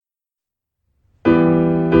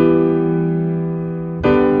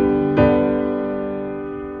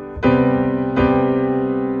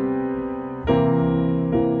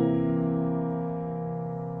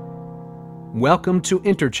Welcome to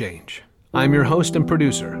Interchange. I'm your host and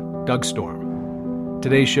producer, Doug Storm.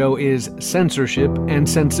 Today's show is Censorship and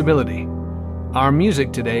Sensibility. Our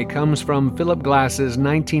music today comes from Philip Glass's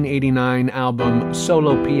 1989 album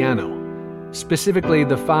Solo Piano, specifically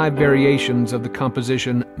the 5 variations of the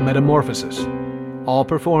composition Metamorphosis, all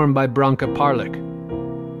performed by Branka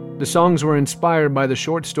Parlik. The songs were inspired by the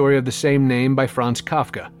short story of the same name by Franz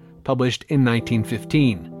Kafka, published in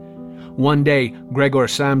 1915. One day, Gregor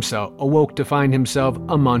Samsa awoke to find himself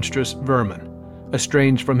a monstrous vermin,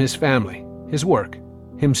 estranged from his family, his work,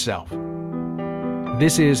 himself.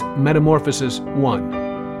 This is Metamorphosis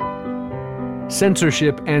 1.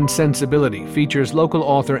 Censorship and Sensibility features local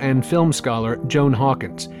author and film scholar Joan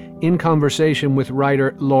Hawkins in conversation with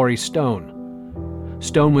writer Laurie Stone.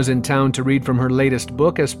 Stone was in town to read from her latest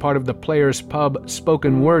book as part of the Players Pub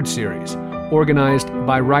Spoken Word series, organized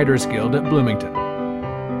by Writers Guild at Bloomington.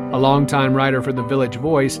 A longtime writer for The Village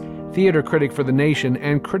Voice, theater critic for The Nation,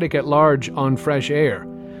 and critic at large on Fresh Air,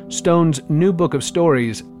 Stone's new book of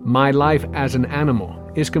stories, My Life as an Animal,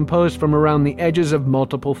 is composed from around the edges of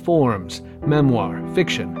multiple forms: memoir,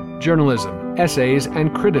 fiction, journalism, essays,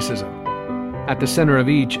 and criticism. At the center of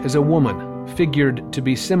each is a woman, figured to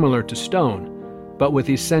be similar to Stone, but with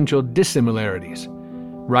essential dissimilarities,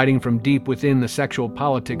 writing from deep within the sexual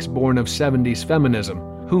politics born of 70s feminism,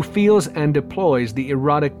 who feels and deploys the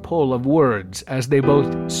erotic pull of words as they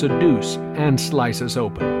both seduce and slice us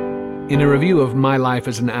open. In a review of My Life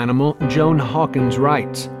as an Animal, Joan Hawkins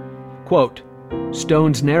writes, quote,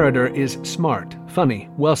 Stone's narrator is smart, funny,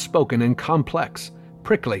 well-spoken, and complex,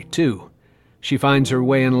 prickly, too. She finds her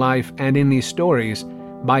way in life and in these stories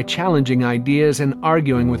by challenging ideas and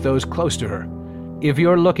arguing with those close to her. If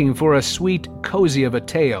you're looking for a sweet, cozy of a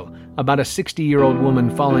tale about a 60-year-old woman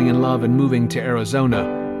falling in love and moving to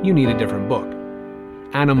Arizona, you need a different book.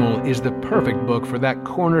 Animal is the perfect book for that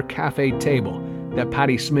corner cafe table that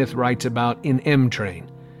Patti Smith writes about in M Train,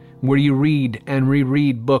 where you read and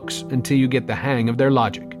reread books until you get the hang of their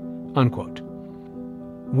logic, unquote.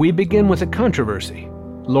 We begin with a controversy.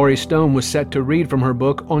 Laurie Stone was set to read from her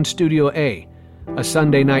book on Studio A, a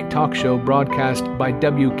Sunday night talk show broadcast by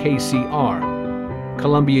WKCR,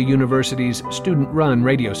 Columbia University's student-run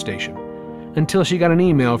radio station, until she got an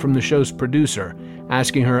email from the show's producer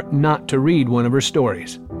asking her not to read one of her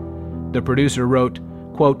stories. The producer wrote,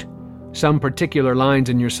 quote, Some particular lines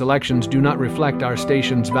in your selections do not reflect our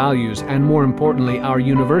station's values and, more importantly, our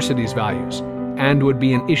university's values, and would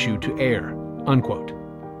be an issue to air, unquote.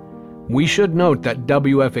 We should note that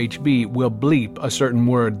WFHB will bleep a certain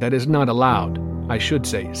word that is not allowed, I should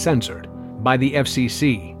say censored, by the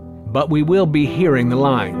FCC, but we will be hearing the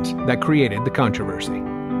lines that created the controversy.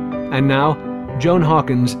 And now, Joan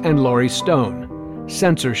Hawkins and Laurie Stone,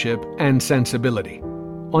 Censorship and Sensibility,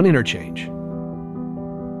 on Interchange.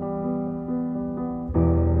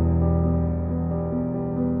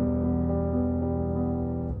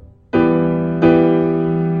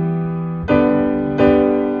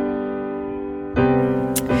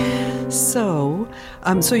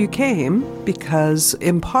 So you came because,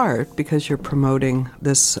 in part, because you're promoting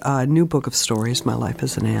this new book of stories, My Life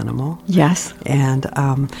as an Animal. Yes. And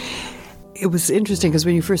it was interesting because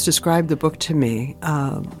when you first described the book to me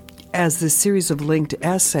as this series of linked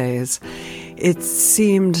essays, it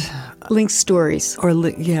seemed... Linked stories.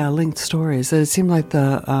 Linked stories. It seemed like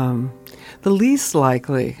the least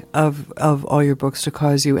likely of all your books to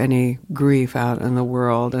cause you any grief out in the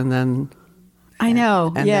world, and then... I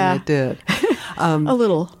know, and then it did. A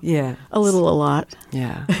little. Yeah. A lot.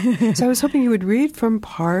 Yeah. So I was hoping you would read from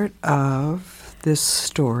part of this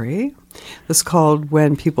story. It's called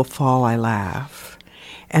When People Fall, I Laugh.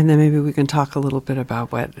 And then maybe we can talk a little bit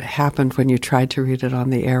about what happened when you tried to read it on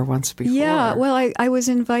the air once before. Yeah, well, I was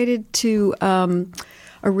invited to a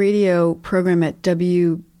radio program at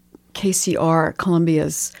WKCR,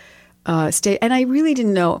 Columbia's state, and I really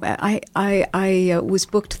didn't know. I was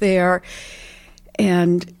booked there.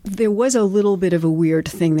 And there was a little bit of a weird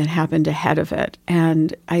thing that happened ahead of it.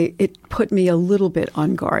 And it put me a little bit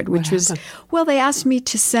on guard, which was, well, they asked me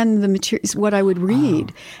to send the materials, what I would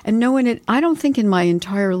read. And no one I don't think in my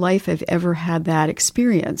entire life I've ever had that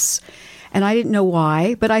experience. And I didn't know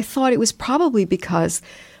why, but I thought it was probably because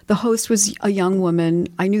the host was a young woman.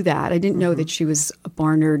 I knew that. I didn't know that she was a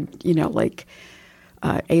Barnard,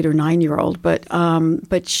 8 or 9 year old,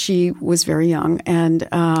 but she was very young. And,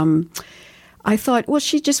 I thought, well,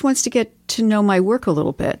 she just wants to get to know my work a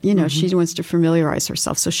little bit. She wants to familiarize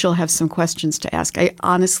herself, so she'll have some questions to ask. I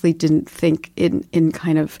honestly didn't think in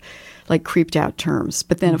kind of like creeped out terms.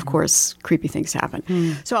 But then, of course, creepy things happen.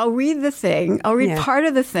 So I'll read the thing. I'll read part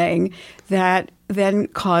of the thing that then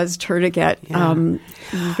caused her to get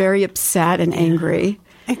very upset and angry.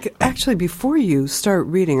 Actually, before you start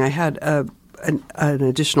reading, I had an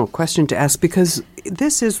additional question to ask, because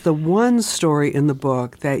this is the one story in the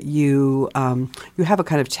book that you have a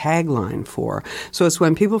kind of tagline for. So it's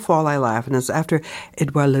When People Fall, I Laugh, and it's after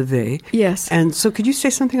Edouard Levé. Yes. And so could you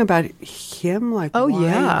say something about him? Like,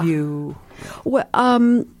 why you... Well,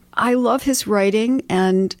 I love his writing,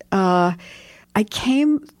 and I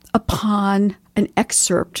came upon an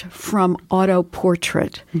excerpt from Auto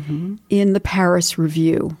Portrait in the Paris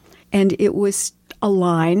Review, and it was a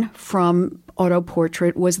line from Auto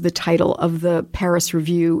Portrait was the title of the Paris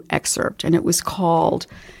Review excerpt, and it was called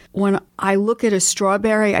 "When I Look at a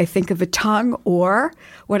Strawberry, I Think of a Tongue," or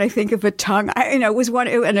 "When I Think of a Tongue," it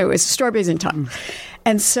was strawberries and tongue.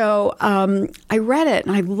 And so I read it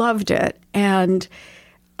and I loved it, and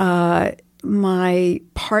my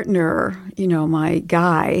partner, my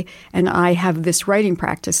guy, and I have this writing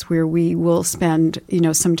practice where we will spend,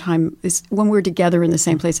 some time when we're together in the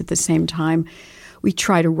same place at the same time. We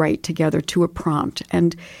try to write together to a prompt.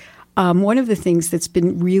 And one of the things that's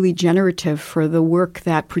been really generative for the work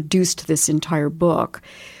that produced this entire book,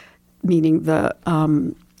 meaning the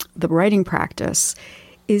writing practice,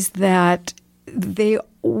 is that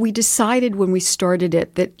we decided when we started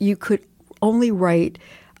it that you could only write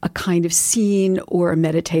a kind of scene or a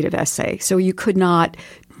meditative essay. So you could not,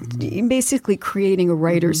 basically creating a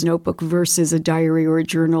writer's notebook versus a diary or a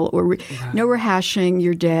journal, or no rehashing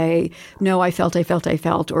your day. No, I felt, or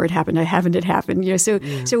it happened, it happened. So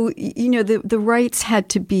the rights had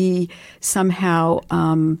to be somehow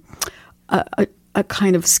a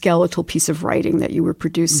kind of skeletal piece of writing that you were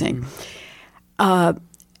producing.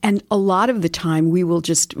 And a lot of the time, we will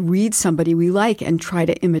just read somebody we like and try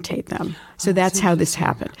to imitate them. So that's how this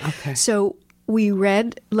happened. Okay. So we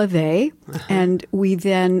read Levé, and we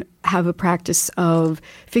then have a practice of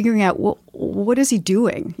figuring out, well, what is he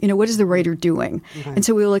doing? What is the writer doing? Right. And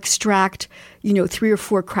so we'll extract, 3 or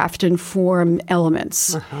 4 craft and form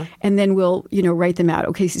elements, and then we'll, write them out.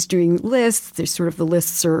 Okay, he's doing lists. There's sort of the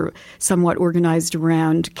lists are somewhat organized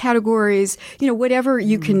around categories. Whatever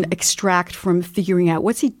you can extract from figuring out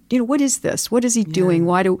what's he, what is this? What is he doing?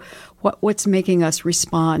 What's making us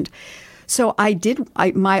respond? So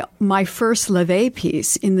my first Levé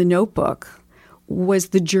piece in the notebook was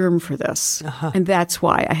the germ for this. And that's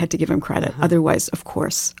why I had to give him credit. Otherwise, of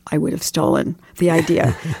course, I would have stolen the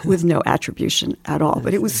idea with no attribution at all.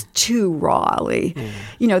 But it was too rawly,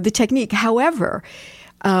 the technique. However,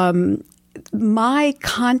 my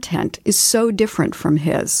content is so different from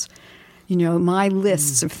his. My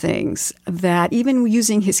lists of things, that even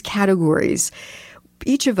using his categories,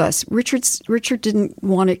 each of us, Richard didn't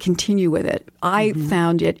want to continue with it. I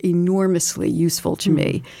found it enormously useful to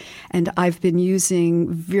me, and I've been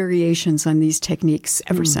using variations on these techniques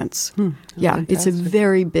ever since. Yeah, fantastic. It's a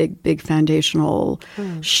very big foundational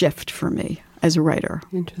shift for me as a writer.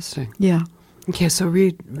 Interesting. Yeah. Okay, so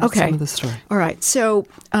read some of the story. All right. So,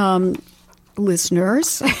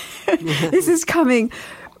 listeners, this is coming.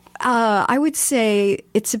 I would say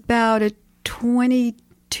it's about a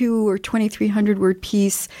 22 or 2,300 word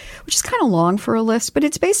piece, which is kind of long for a list, but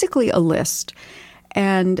it's basically a list.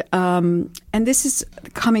 And this is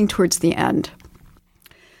coming towards the end.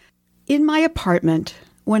 In my apartment,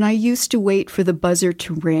 when I used to wait for the buzzer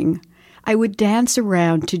to ring, I would dance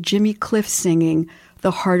around to Jimmy Cliff singing,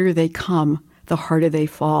 "The harder they come, the harder they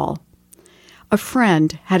fall." A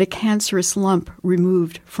friend had a cancerous lump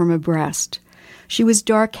removed from a breast. She was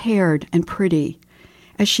dark-haired and pretty.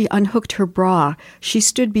 As she unhooked her bra, she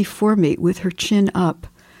stood before me with her chin up.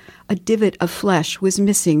 A divot of flesh was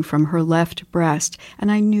missing from her left breast,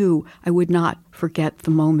 and I knew I would not forget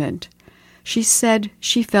the moment. She said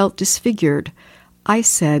she felt disfigured. I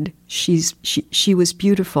said she was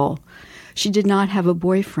beautiful. She did not have a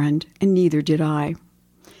boyfriend, and neither did I.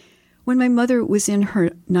 When my mother was in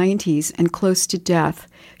her 90s and close to death,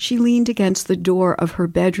 she leaned against the door of her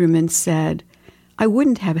bedroom and said, "I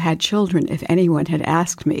wouldn't have had children if anyone had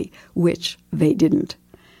asked me," which they didn't.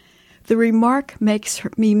 The remark makes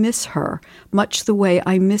me miss her much the way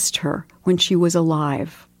I missed her when she was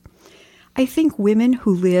alive. I think women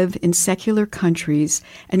who live in secular countries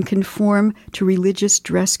and conform to religious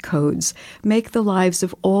dress codes make the lives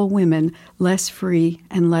of all women less free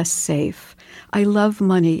and less safe. I love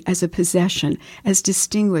money as a possession, as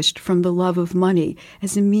distinguished from the love of money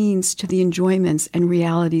as a means to the enjoyments and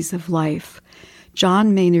realities of life.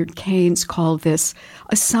 John Maynard Keynes called this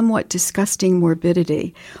a somewhat disgusting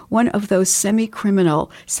morbidity, one of those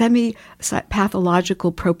semi-criminal,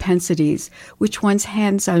 semi-pathological propensities which one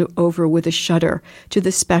hands over with a shudder to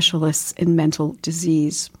the specialists in mental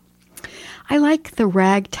disease. I like the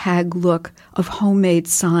ragtag look of homemade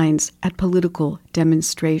signs at political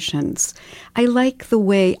demonstrations. I like the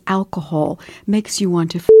way alcohol makes you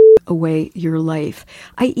want to away your life.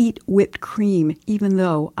 I eat whipped cream even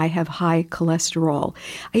though I have high cholesterol.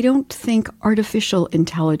 I don't think artificial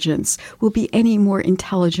intelligence will be any more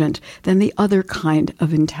intelligent than the other kind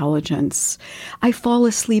of intelligence. I fall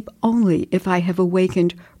asleep only if I have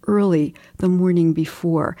awakened early the morning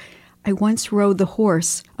before. I once rode the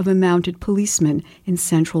horse of a mounted policeman in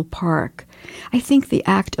Central Park. I think the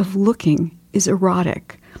act of looking is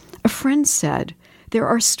erotic. A friend said, there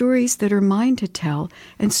are stories that are mine to tell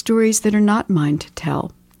and stories that are not mine to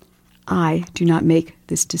tell. I do not make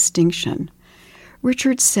this distinction.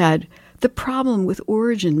 Richard said, the problem with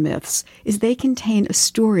origin myths is they contain a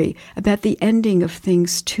story about the ending of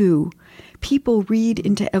things too. People read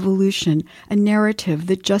into evolution a narrative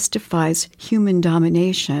that justifies human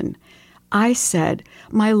domination. I said,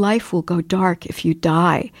 my life will go dark if you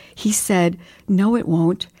die. He said, no, it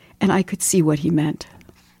won't. And I could see what he meant.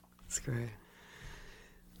 That's great.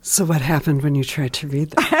 So what happened when you tried to read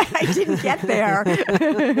that? I didn't get there.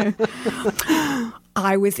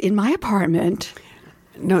 I was in my apartment.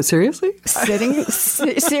 No, seriously?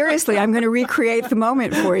 Seriously, I'm going to recreate the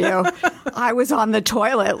moment for you. I was on the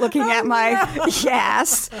toilet looking at my,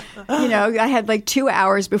 yes. You know, I had like 2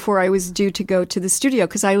 hours before I was due to go to the studio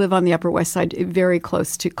because I live on the Upper West Side, very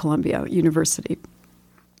close to Columbia University,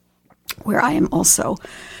 where I am also.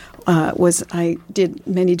 I did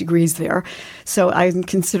many degrees there. So I'm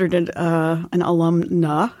considered an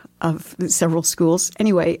alumna of several schools.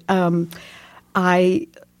 Anyway, I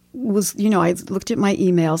looked at my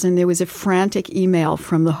emails and there was a frantic email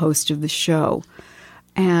from the host of the show.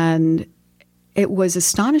 And it was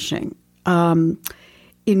astonishing. In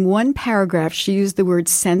one paragraph, she used the word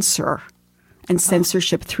censor and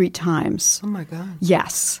censorship 3 times. Oh, my God.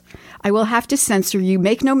 Yes. I will have to censor you.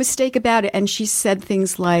 Make no mistake about it. And she said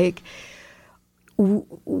things like,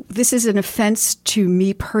 this is an offense to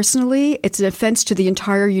me personally. It's an offense to the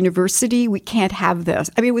entire university. We can't have this.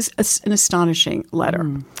 I mean, it was an astonishing letter.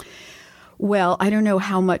 Well, I don't know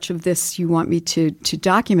how much of this you want me to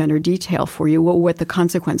document or detail for you, what the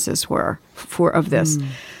consequences were of this.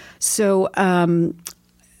 So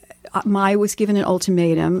I was given an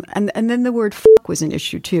ultimatum, and then the word fuck was an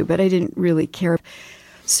issue too, but I didn't really care.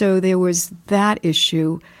 So there was that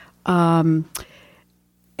issue. But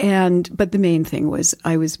the main thing was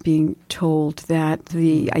I was being told that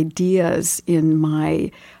the ideas in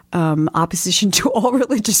my opposition to all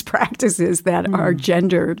religious practices that are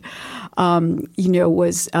gendered,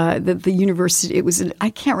 was the university. It was I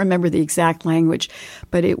can't remember the exact language,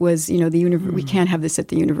 but it was we can't have this at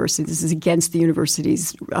the university. This is against the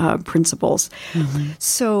university's principles.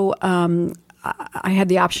 So I had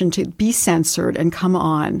the option to be censored and come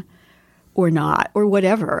on, or not, or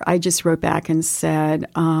whatever. I just wrote back and said,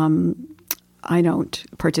 I don't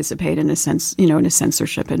participate in a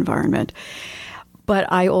censorship environment. But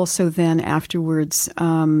I also then afterwards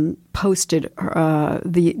posted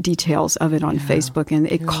the details of it on Facebook, and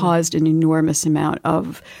it caused an enormous amount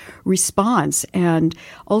of response. And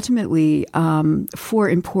ultimately, 4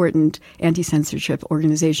 important anti-censorship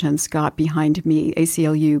organizations got behind me: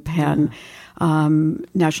 ACLU, PEN,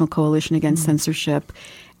 National Coalition Against Censorship,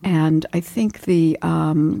 and I think the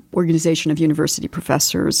Organization of University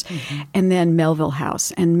Professors, and then Melville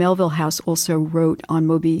House. And Melville House also wrote on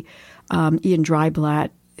Moby. Ian Dreiblatt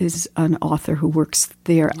is an author who works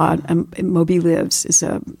there on Moby Lives is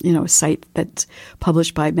a site that's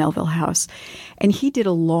published by Melville House, and he did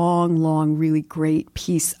a long, really great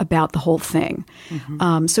piece about the whole thing.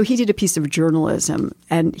 So he did a piece of journalism,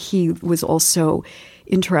 and he was also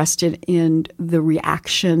interested in the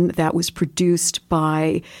reaction that was produced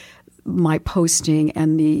by my posting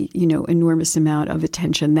and the enormous amount of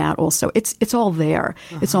attention that also it's all there.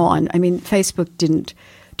 It's all on. I mean, Facebook didn't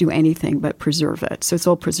do anything but preserve it. So it's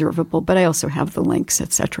all preservable, but I also have the links,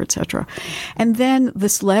 et cetera, et cetera. And then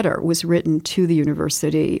this letter was written to the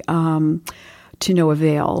university to no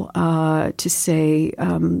avail, to say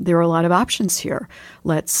there are a lot of options here.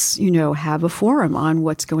 Let's, have a forum on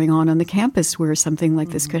what's going on the campus where something like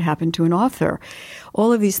this could happen to an author.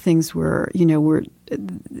 All of these things were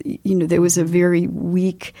there was a very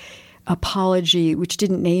weak apology, which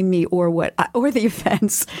didn't name me or the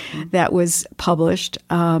offense that was published.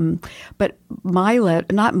 But my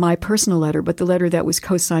not my personal letter, but the letter that was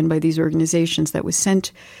co-signed by these organizations that was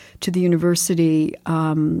sent to the university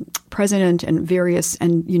president and various,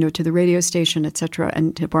 and to the radio station, et cetera,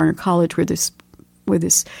 and to Barnard College, where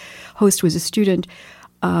this host was a student,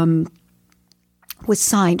 was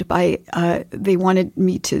signed by. They wanted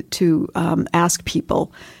me to ask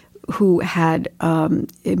people who had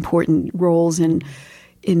important roles in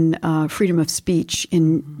freedom of speech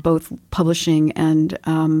in both publishing and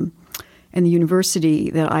the university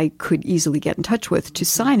that I could easily get in touch with to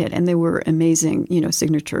sign it. And they were amazing,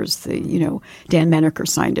 signatures. Dan Menaker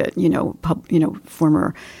signed it,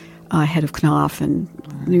 former head of Knopf and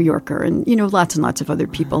New Yorker, and lots and lots of other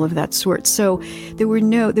people of that sort. So there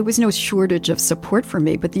was no shortage of support for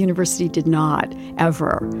me, but the university did not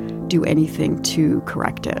ever do anything to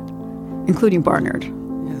correct it, including Barnard.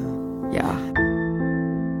 Yeah.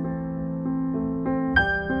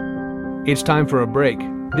 It's time for a break.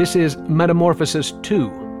 This is Metamorphosis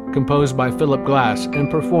 2, composed by Philip Glass and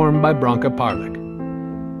performed by Branka Parlik.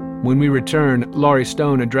 When we return, Laurie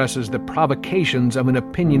Stone addresses the provocations of an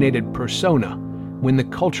opinionated persona when the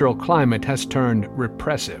cultural climate has turned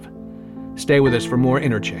repressive. Stay with us for more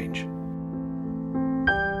Interchange.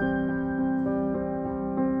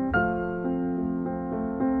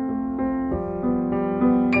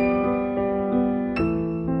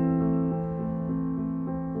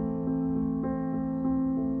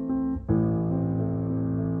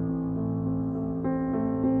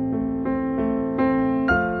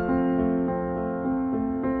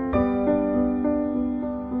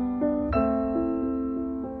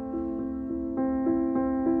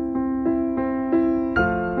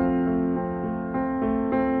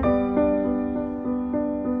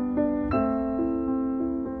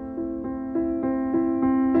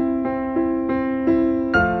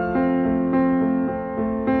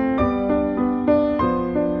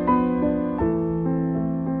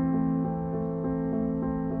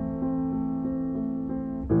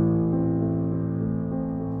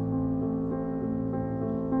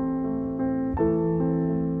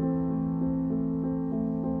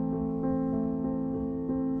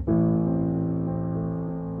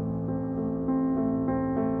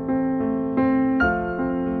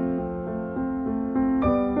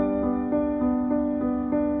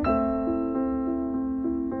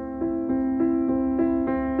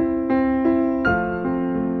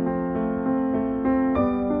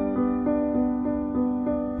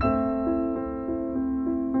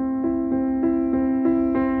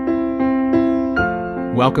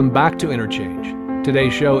 Welcome back to Interchange.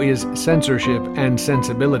 Today's show is Censorship and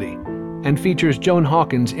Sensibility and features Joan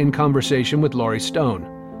Hawkins in conversation with Laurie Stone.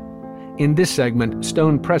 In this segment,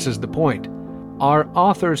 Stone presses the point: are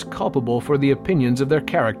authors culpable for the opinions of their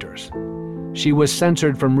characters? She was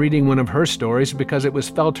censored from reading one of her stories because it was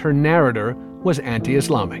felt her narrator was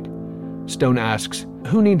anti-Islamic. Stone asks,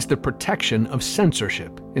 who needs the protection of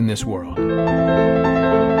censorship in this world?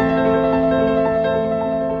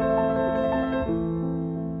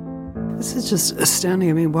 This is just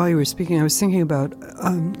astounding. I mean, while you were speaking, I was thinking about,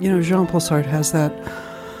 Jean-Paul Sartre has that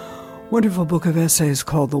wonderful book of essays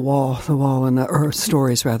called The Wall and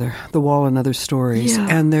Stories, The Wall and Other Stories. Yeah.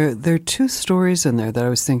 And there are two stories in there that I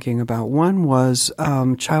was thinking about. One was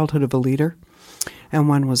Childhood of a Leader, and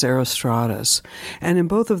one was Erostratus. And in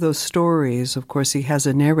both of those stories, of course, he has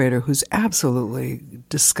a narrator who's absolutely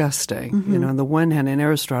disgusting. Mm-hmm. On the one hand, in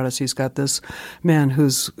Erostratus, he's got this man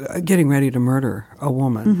who's getting ready to murder a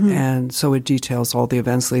woman. Mm-hmm. And so it details all the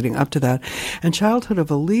events leading up to that. And Childhood of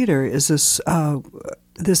a Leader is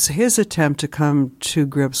his attempt to come to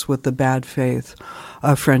grips with the bad faith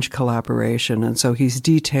of French collaboration. And so he's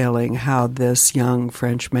detailing how this young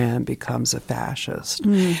French man becomes a fascist.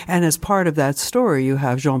 And as part of that story, you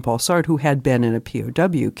have Jean-Paul Sartre, who had been in a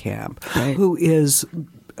POW camp, right, who is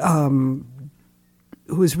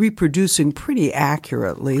reproducing pretty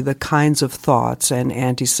accurately the kinds of thoughts and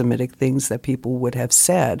anti-Semitic things that people would have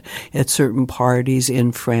said at certain parties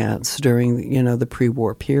in France during, the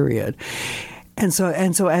pre-war period. And so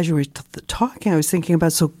as you were talking, I was thinking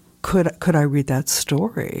about, so could I read that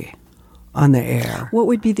story on the air? What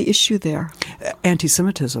would be the issue there?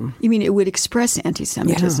 Anti-Semitism. You mean it would express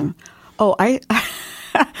anti-Semitism? Yeah. Oh, I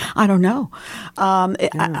don't know.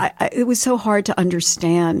 It was so hard to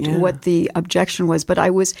understand what the objection was, but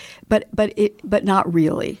not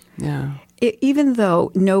really. Yeah. Even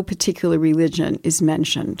though no particular religion is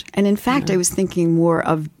mentioned, and in fact, I was thinking more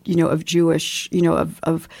of Jewish,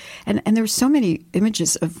 and there were so many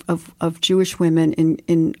images of Jewish women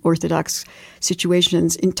in Orthodox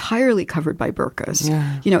situations entirely covered by burqas,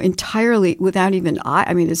 entirely without even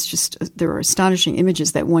it's just there are astonishing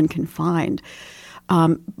images that one can find.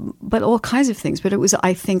 but all kinds of things. But it was,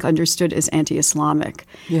 I think, understood as anti-Islamic,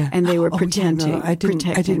 and they were pretending. I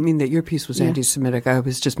didn't mean that your piece was anti-Semitic. I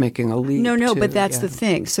was just making a leap. No, but that's the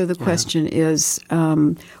thing. So the question is,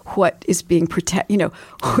 what is being protected?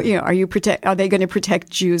 Are they going to protect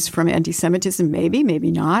Jews from anti-Semitism? Maybe,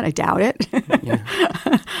 maybe not. I doubt it.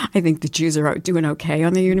 I think the Jews are doing okay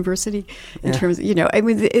on the university in terms of, I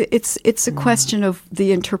mean, it's a question of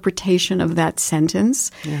the interpretation of that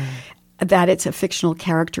sentence. Yeah. That it's a fictional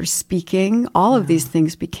character speaking. All of these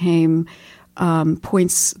things became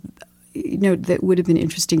points, that would have been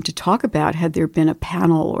interesting to talk about had there been a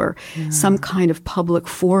panel or some kind of public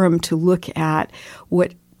forum to look at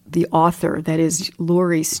what the author, that is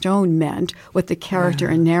Laurie Stone, meant, what the character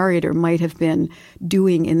and narrator might have been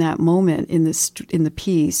doing in that moment in the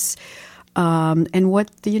piece. And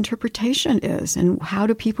what the interpretation is, and how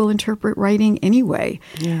do people interpret writing anyway,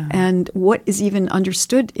 and what is even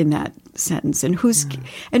understood in that sentence, and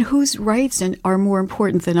whose rights are more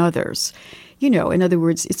important than others. In other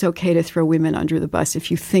words, it's okay to throw women under the bus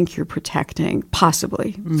if you think you're protecting,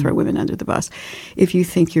 possibly throw women under the bus, if you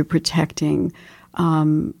think you're protecting,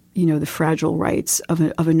 the fragile rights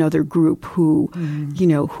of another group who,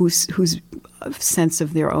 whose sense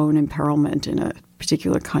of their own imperilment in a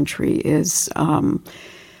particular country is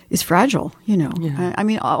fragile. I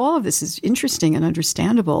mean, all of this is interesting and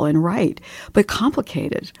understandable and right, but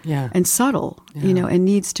complicated and subtle. And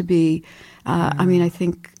needs to be. I mean, I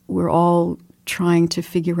think we're all trying to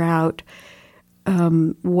figure out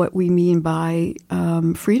what we mean by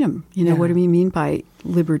freedom. What do we mean by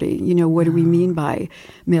liberty? What do we mean by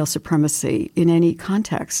male supremacy in any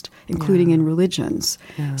context, including in religions?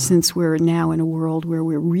 Since we're now in a world where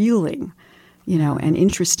we're reeling. And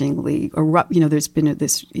interestingly, there's been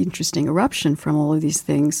this interesting eruption from all of these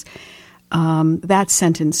things. That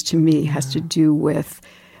sentence to me has to do with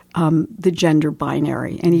the gender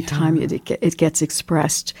binary. Anytime it gets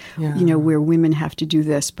expressed, where women have to do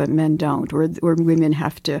this but men don't, or women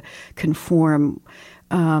have to conform,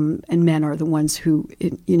 and men are the ones who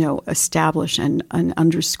establish and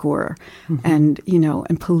underscore, and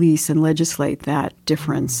police and legislate that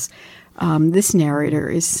difference. This narrator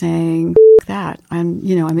is saying that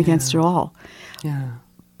I'm against it all. Yeah.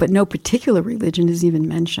 But no particular religion is even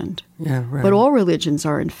mentioned. Yeah, right. But all religions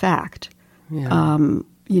are in fact, kind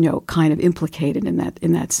of implicated in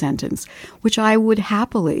that sentence, which I would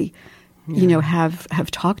happily,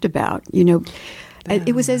 have talked about.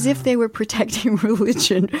 It was as if they were protecting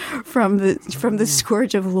religion from the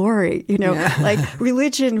scourge of Laurie. Like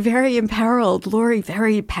religion very imperiled, Laurie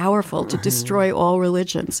very powerful to destroy all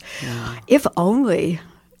religions. Yeah. If only,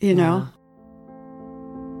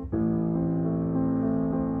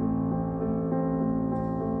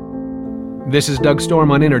 This is Doug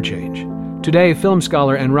Storm on Interchange. Today, film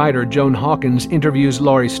scholar and writer Joan Hawkins interviews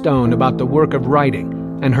Laurie Stone about the work of writing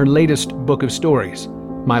and her latest book of stories,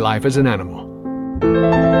 My Life as an Animal.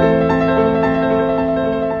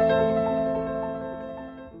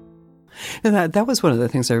 And that was one of the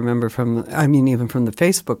things I remember even from the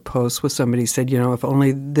Facebook post, was somebody said, if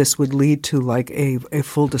only this would lead to like a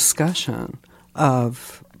full discussion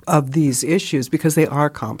of these issues, because they are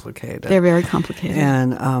complicated. They're very complicated.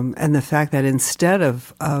 And the fact that instead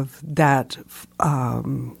of that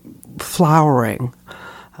flowering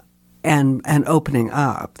and opening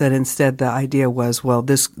up, that instead the idea was, well,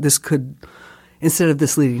 this could, instead of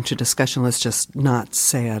this leading to discussion, let's just not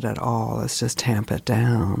say it at all. Let's just tamp it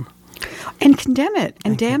down. And condemn it,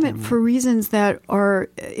 and damn it for reasons that are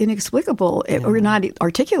inexplicable or not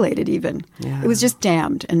articulated even. Yeah. It was just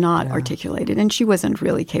damned and not articulated. And she wasn't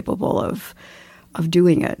really capable of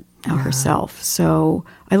doing it herself. So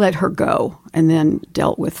I let her go and then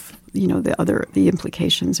dealt with, the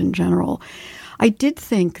implications in general. I did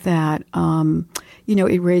think that,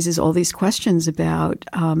 it raises all these questions about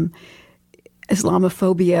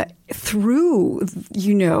Islamophobia through,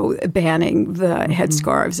 banning the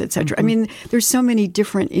headscarves, et cetera. I mean, there's so many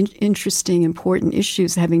different interesting, important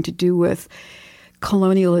issues having to do with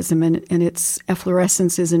colonialism and its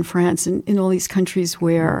efflorescences in France and in all these countries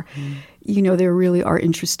where, there really are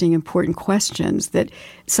interesting, important questions that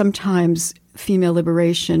sometimes female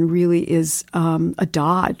liberation really is a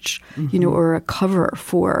dodge, or a cover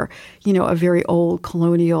for, a very old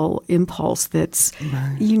colonial impulse that's,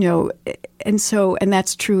 and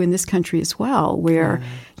that's true in this country as well, where,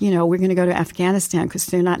 we're going to go to Afghanistan because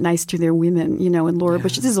they're not nice to their women, and Laura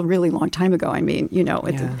Bush, this is a really long time ago. I mean, in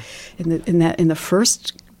the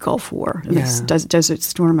first Gulf War, Desert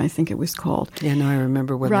Storm, I think it was called. Yeah, no, I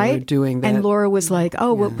remember when they were doing that. And Laura was like,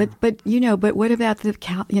 "Oh, well, but what about the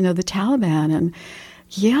Taliban?" And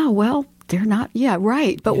they're not, yeah,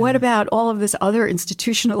 right. But what about all of this other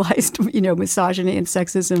institutionalized, misogyny and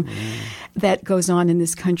sexism that goes on in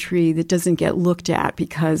this country that doesn't get looked at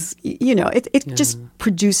because, it just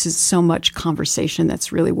produces so much conversation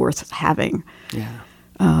that's really worth having.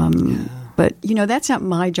 But, that's not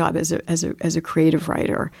my job as a creative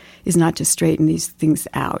writer, is not to straighten these things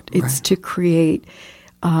out. It's to create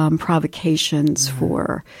provocations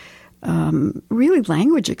for really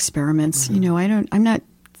language experiments. I'm not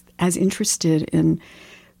as interested in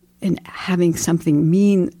having something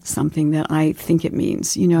mean something that I think it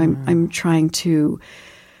means. I'm trying to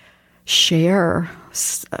share,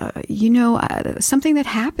 something that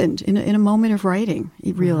happened in a moment of writing.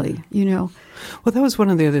 Really, Well, that was one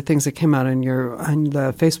of the other things that came out on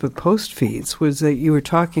the Facebook post feeds, was that you were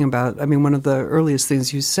talking about. I mean, one of the earliest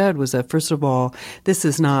things you said was that, first of all, this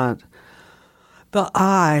is not. The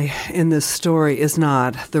I in this story is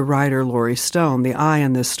not the writer Laurie Stone. The I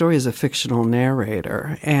in this story is a fictional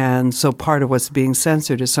narrator. And so part of what's being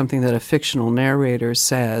censored is something that a fictional narrator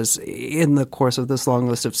says in the course of this long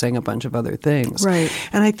list of saying a bunch of other things. Right.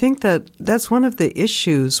 And I think that that's one of the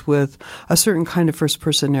issues with a certain kind of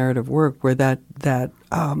first-person narrative work, where that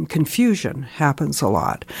confusion happens a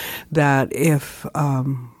lot. That if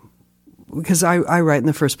because I write in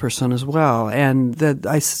the first person as well, and that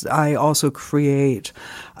I also create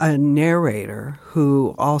a narrator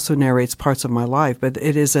who also narrates parts of my life, but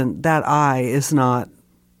it isn't, that I is not,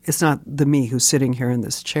 it's not the me who's sitting here in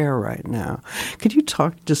this chair right now. Could you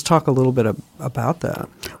talk a little bit about that?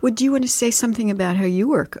 Would you want to say something about how you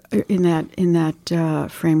work in that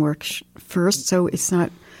framework first, so it's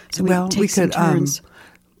not, so we could turns?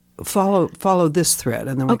 Follow this thread,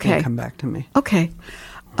 and then we can come back to me. Okay.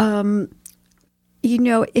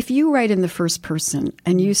 If you write in the first person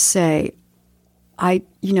and you say, I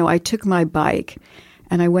took my bike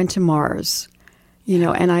and I went to Mars,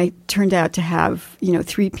 and I turned out to have,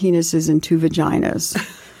 3 penises and 2 vaginas,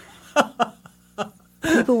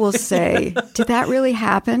 people will say, did that really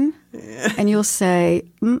happen? And you'll say,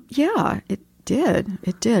 yeah, it did.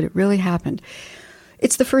 It did. It really happened.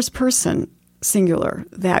 It's the first person, singular,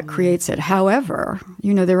 that creates it. However,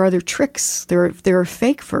 there are other tricks. There are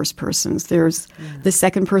fake first persons. There's the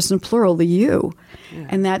second person plural, the you.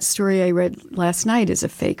 And that story I read last night is a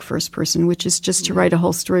fake first person, which is just to write a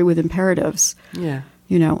whole story with imperatives.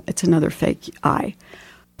 It's another fake I.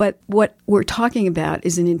 But what we're talking about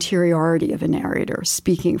is an interiority of a narrator,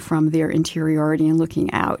 speaking from their interiority and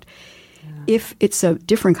looking out. If it's a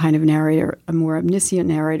different kind of narrator, a more omniscient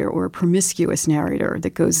narrator or a promiscuous narrator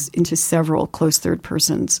that goes into several close third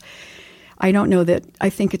persons, I don't know that, I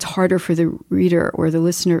think it's harder for the reader or the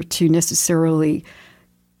listener to necessarily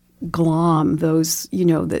glom those,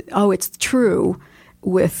 that, it's true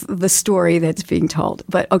with the story that's being told.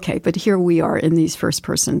 But here we are in these first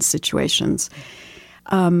person situations.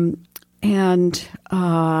 Do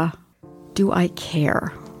I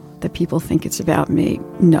care that people think it's about me?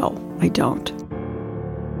 No, I don't.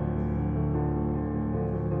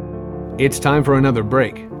 It's time for another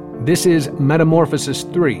break. This is Metamorphosis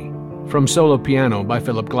 3 from Solo Piano by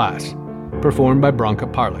Philip Glass, performed by Branka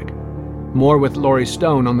Parlik. More with Laurie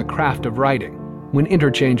Stone on the craft of writing when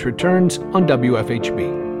Interchange returns on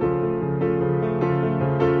WFHB.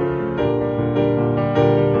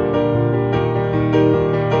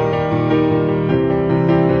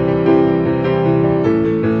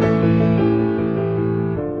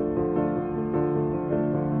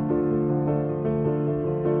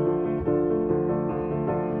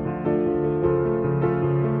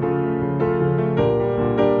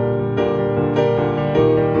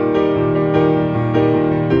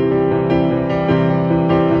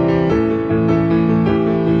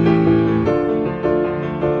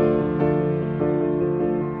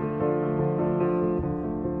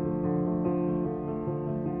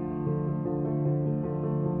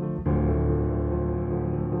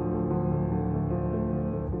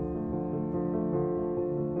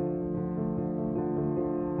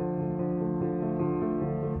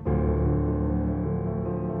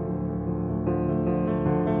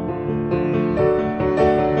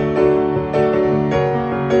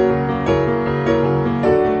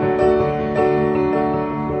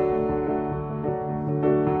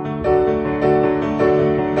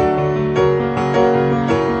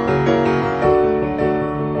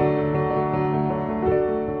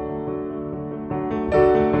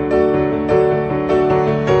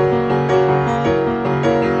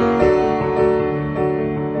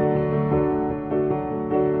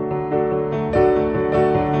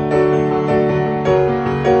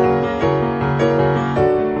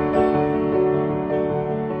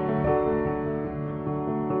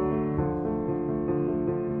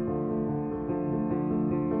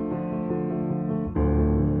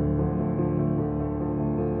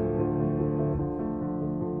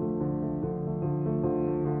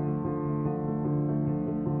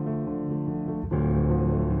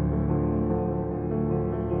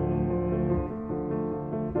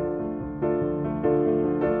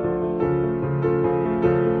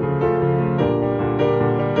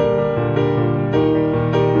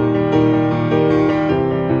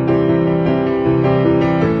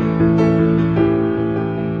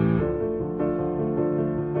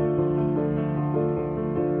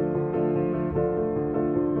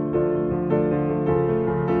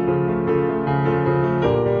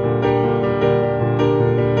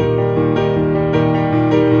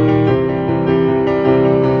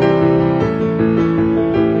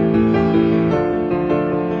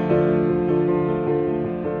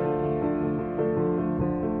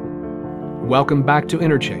 Welcome back to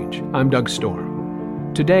Interchange. I'm Doug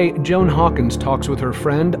Storm. Today, Joan Hawkins talks with her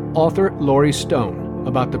friend, author Laurie Stone,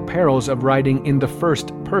 about the perils of writing in the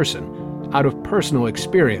first person, out of personal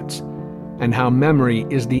experience, and how memory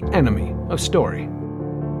is the enemy of story.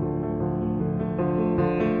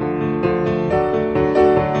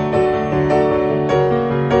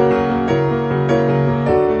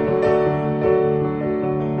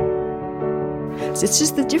 It's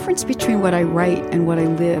just the difference between what I write and what I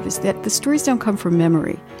live is that the stories don't come from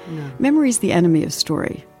memory. No. Memory is the enemy of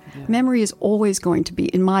story. Yeah. Memory is always going to be,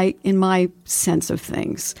 in my sense of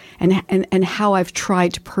things, and how I've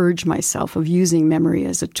tried to purge myself of using memory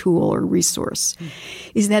as a tool or resource,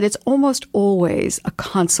 is that it's almost always a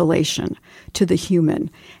consolation to the human.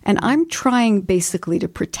 And I'm trying basically to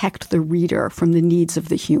protect the reader from the needs of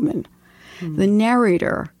the human. The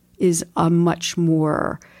narrator is a much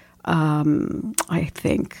more... I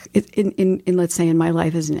think, in let's say in my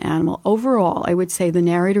life as an animal, overall, I would say the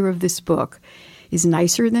narrator of this book is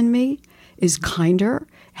nicer than me, is kinder,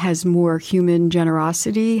 has more human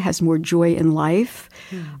generosity, has more joy in life,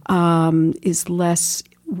 is less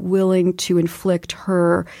willing to inflict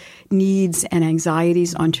her needs and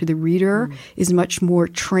anxieties onto the reader, is much more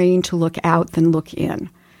trained to look out than look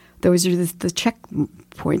in. Those are the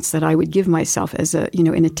checkpoints that I would give myself as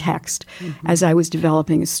in a text, as I was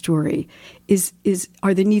developing a story.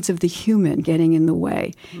 Are the needs of the human getting in the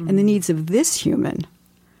way, and the needs of this human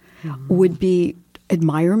would be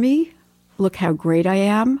admire me, look how great I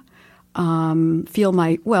am, feel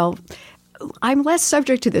my I'm less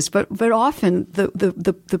subject to this, but often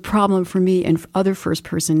the problem for me and other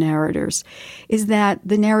first-person narrators is that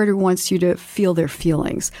the narrator wants you to feel their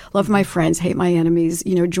feelings. Love my friends, hate my enemies,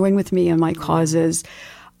 join with me in my causes,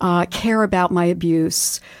 care about my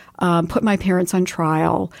abuse, put my parents on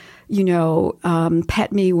trial,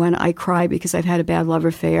 pet me when I cry because I've had a bad love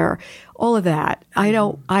affair, all of that. I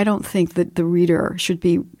don't think that the reader should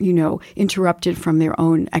be, interrupted from their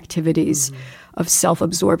own activities of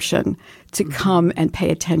self-absorption to come and pay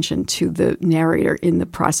attention to the narrator in the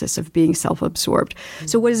process of being self-absorbed.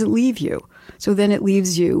 So what does it leave you? So then it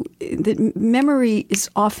leaves you that memory is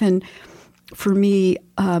often, for me,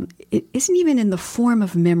 it isn't even in the form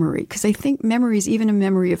of memory, because I think memory is even a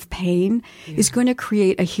memory of pain is going to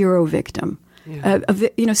create a hero victim.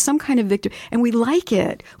 Some kind of victim, and we like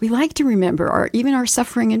it. We like to remember even our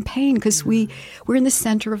suffering and pain because we're in the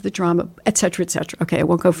center of the drama, et cetera, et cetera. Okay, I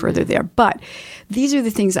won't go further there, but these are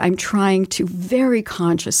the things I'm trying to very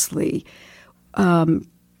consciously,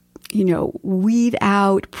 weed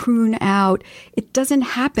out, prune out. It doesn't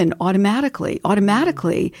happen automatically.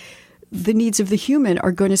 The needs of the human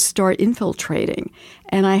are going to start infiltrating.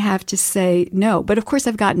 And I have to say no. But of course,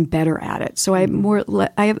 I've gotten better at it. So I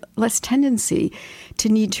have less tendency to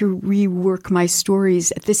need to rework my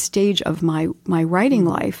stories at this stage of my writing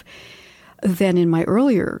life than in my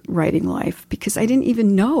earlier writing life, because I didn't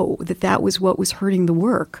even know that was what was hurting the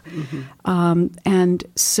work. And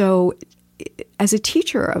so as a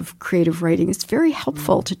teacher of creative writing, it's very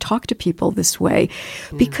helpful to talk to people this way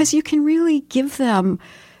because you can really give them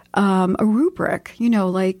a rubric,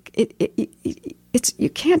 it's you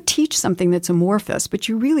can't teach something that's amorphous, but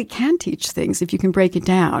you really can teach things if you can break it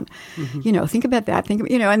down. Think about that.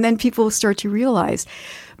 And then people start to realize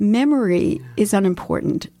memory is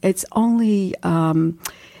unimportant. It's only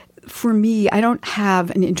for me, I don't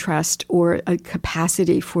have an interest or a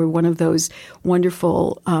capacity for one of those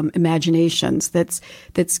wonderful imaginations that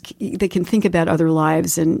can think about other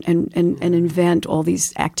lives and invent all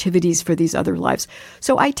these activities for these other lives.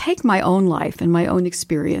 So I take my own life and my own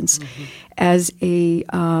experience as a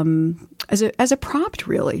prompt,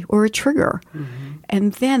 really, or a trigger,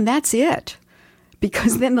 and then that's it.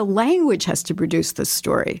 Because then the language has to produce the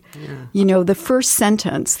story. The first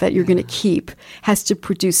sentence that you're going to keep has to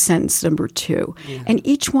produce sentence number 2. And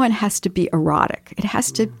each one has to be erotic. It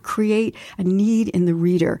has to create a need in the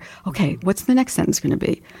reader. Okay, what's the next sentence going to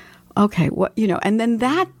be? Okay, and then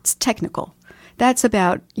that's technical. That's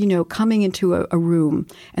about, coming into a room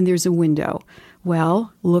and there's a window.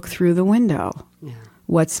 Well, look through the window.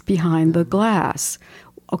 What's behind the glass?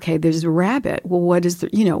 Okay, there's a rabbit. Well, what is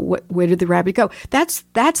where did the rabbit go? That's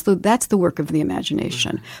the work of the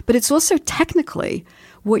imagination. But it's also technically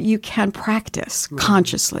what you can practice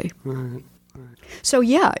consciously. So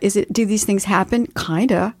do these things happen?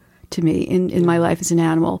 Kinda, to me, in my life as an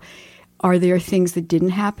animal. Are there things that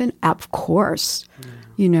didn't happen? Of course.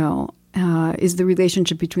 Is the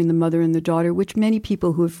relationship between the mother and the daughter, which many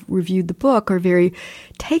people who have reviewed the book are very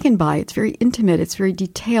taken by. It's very intimate. It's very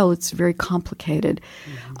detailed. It's very complicated.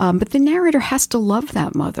 But the narrator has to love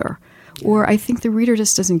that mother, or I think the reader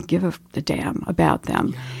just doesn't give a damn about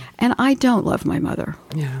them. And I don't love my mother.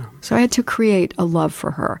 Yeah. So I had to create a love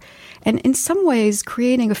for her. And in some ways,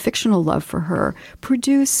 creating a fictional love for her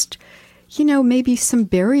produced, maybe some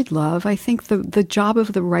buried love. I think the job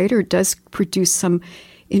of the writer does produce some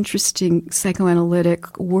interesting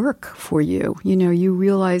psychoanalytic work for you. You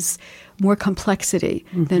realize more complexity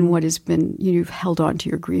than what has been, you've held on to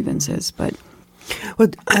your grievances. But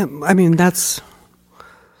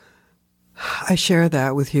I share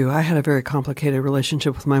that with you. I had a very complicated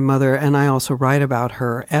relationship with my mother, and I also write about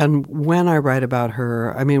her. And when I write about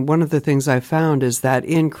her, one of the things I found is that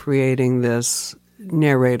in creating this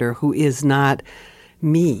narrator who is not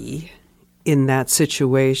me in that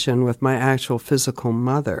situation with my actual physical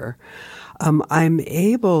mother, I'm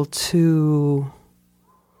able to,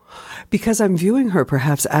 because I'm viewing her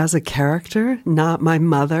perhaps as a character, not my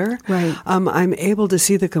mother, right. I'm able to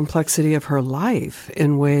see the complexity of her life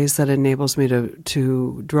in ways that enables me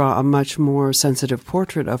to draw a much more sensitive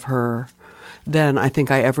portrait of her than I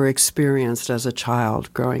think I ever experienced as a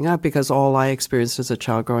child growing up, because all I experienced as a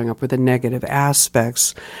child growing up were the negative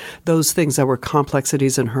aspects. Those things that were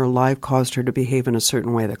complexities in her life caused her to behave in a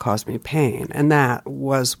certain way that caused me pain. And that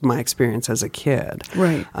was my experience as a kid.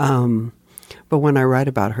 Right. But when I write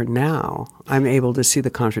about her now, I'm able to see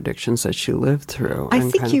the contradictions that she lived through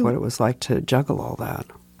and kind of what it was like to juggle all that.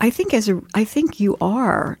 I think you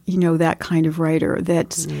are, that kind of writer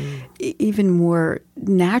that's even more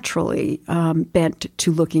naturally bent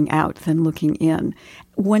to looking out than looking in.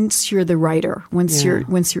 Once you're the writer, once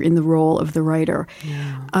you're in the role of the writer,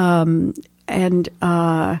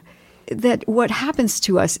 that what happens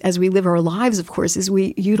to us as we live our lives, of course, is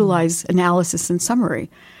we utilize analysis and summary.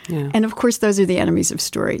 Yeah. And of course, those are the enemies of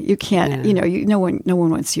story. You can't, no one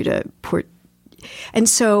wants you to put. And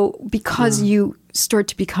so because you start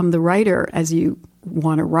to become the writer as you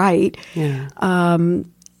want to write,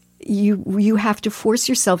 you have to force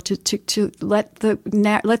yourself to let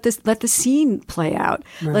the scene play out.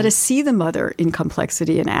 Right. Let us see the mother in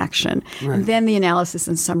complexity and action, and then the analysis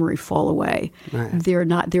and summary fall away. Right.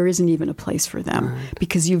 There isn't even a place for them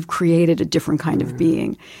because you've created a different kind of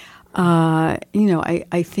being.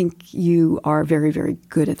 I think you are very, very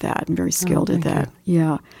good at that and very skilled at that. You.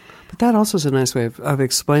 Yeah. But that also is a nice way of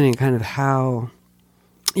explaining kind of how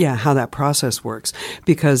that process works.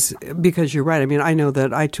 Because you're right. I know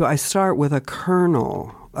that I start with a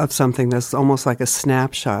kernel of something that's almost like a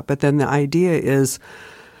snapshot. But then the idea is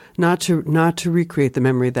not to recreate the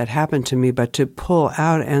memory that happened to me, but to pull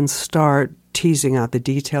out and start teasing out the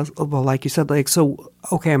details. Well, like you said,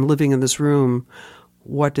 I'm living in this room.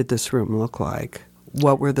 What did this room look like?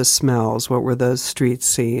 What were the smells? What were the street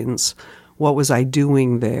scenes? What was I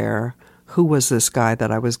doing there? Who was this guy that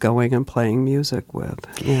I was going and playing music with?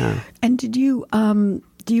 Yeah. And do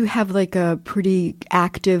you have like a pretty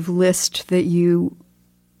active list that you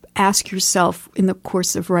ask yourself in the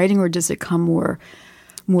course of writing, or does it come more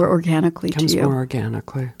organically to you? It comes more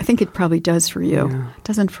organically. I think it probably does for you. Yeah. It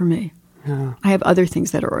doesn't for me. Yeah. I have other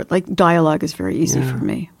things that are like dialogue is very easy for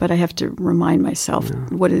me, but I have to remind myself,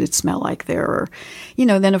 what did it smell like there? Or,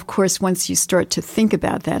 then of course, once you start to think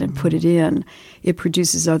about that and put it in, it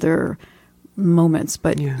produces other moments.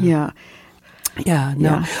 But Yeah,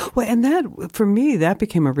 no. Well, and that, for me, that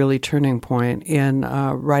became a really turning point in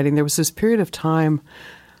writing. There was this period of time,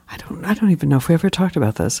 I don't even know if we ever talked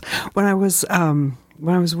about this, when I was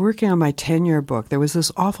working on my 10-year book. There was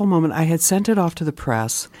this awful moment. I had sent it off to the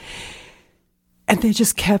press, and they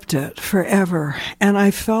just kept it forever. And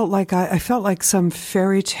I felt like some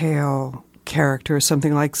fairy tale character,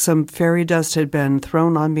 something like some fairy dust had been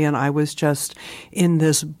thrown on me, and I was just in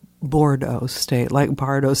this Bardo state. Like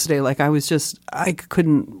I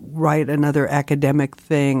couldn't write another academic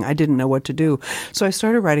thing. I didn't know what to do. So I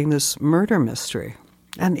started writing this murder mystery.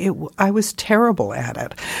 And I was terrible at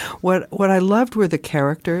it. What I loved were the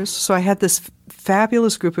characters. So I had this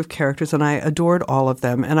fabulous group of characters, and I adored all of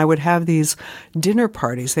them. And I would have these dinner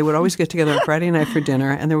parties. They would always get together on Friday night for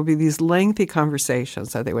dinner, and there would be these lengthy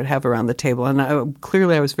conversations that they would have around the table. And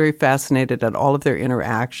clearly I was very fascinated at all of their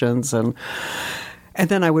interactions. And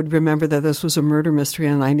then I would remember that this was a murder mystery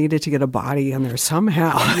and I needed to get a body in there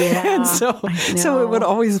somehow. Yeah, and so it would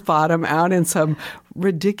always bottom out in some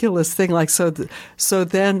ridiculous thing. So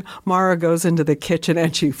then Mara goes into the kitchen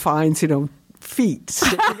and she finds, feet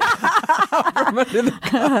sticking out from under the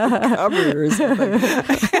cupboard or something.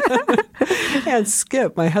 And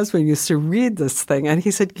Skip, my husband, used to read this thing, and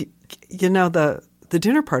he said, the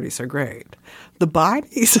dinner parties are great. The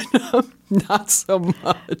bodies, not so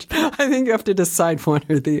much. I think you have to decide one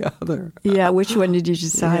or the other. Yeah, which one did you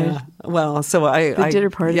decide? Yeah. Well, so the dinner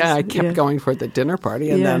parties. Yeah, I kept going for the dinner party,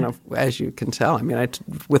 and then, as you can tell, I mean,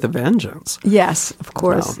 with a vengeance. Yes, of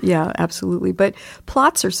course. So. Yeah, absolutely. But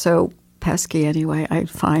plots are so pesky anyway. I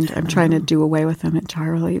find I'm trying to do away with them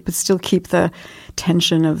entirely, but still keep the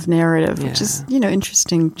tension of narrative, which is,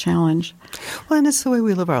 interesting challenge. Well, and it's the way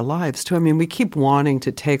we live our lives, too. I mean, we keep wanting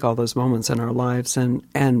to take all those moments in our lives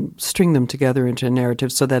and string them together into a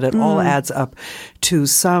narrative so that it all adds up to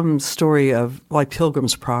some story of, like,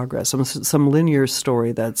 Pilgrim's Progress, some linear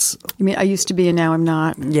story that's... You mean, I used to be and now I'm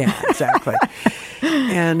not? Yeah, exactly.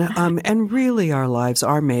 And really our lives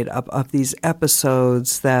are made up of these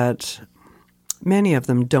episodes that... Many of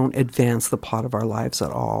them don't advance the plot of our lives at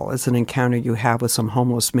all. It's an encounter you have with some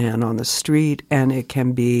homeless man on the street, and it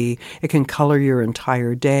can color your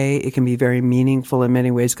entire day. It can be very meaningful in many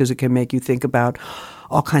ways because it can make you think about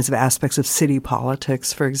all kinds of aspects of city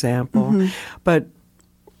politics, for example. Mm-hmm. But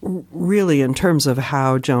really, in terms of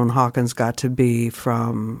how Joan Hawkins got to be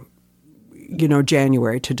from,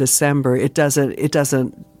 January to December, it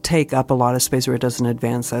doesn't take up a lot of space, or it doesn't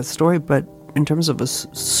advance that story, but in terms of a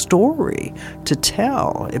story to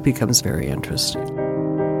tell, it becomes very interesting.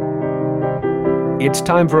 It's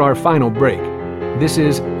time for our final break. This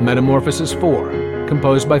is Metamorphosis 4,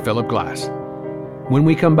 composed by Philip Glass. When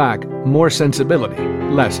we come back, more sensibility,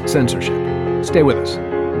 less censorship. Stay with us.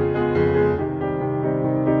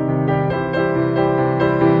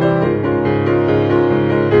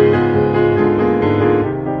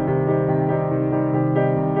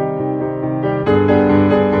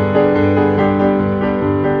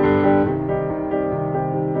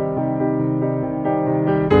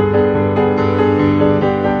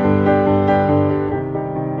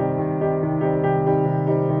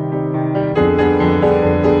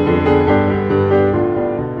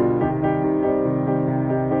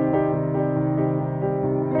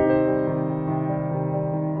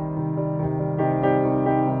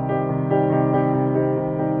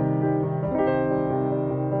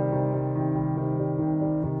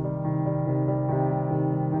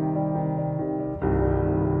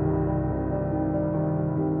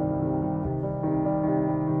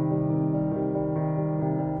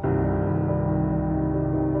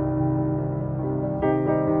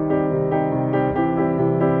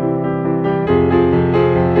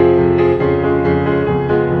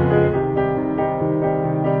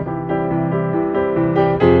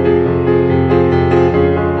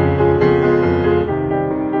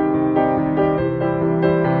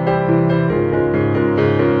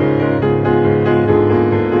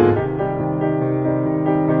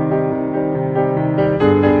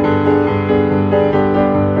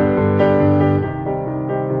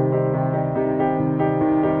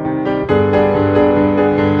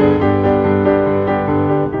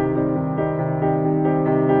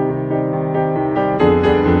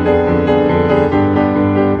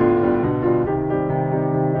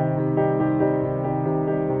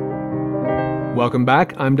 Welcome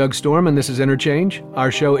back. I'm Doug Storm, and this is Interchange.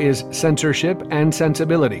 Our show is Censorship and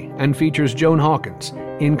Sensibility and features Joan Hawkins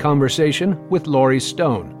in conversation with Laurie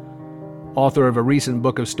Stone, author of a recent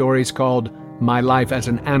book of stories called My Life as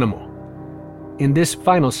an Animal. In this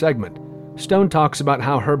final segment, Stone talks about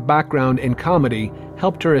how her background in comedy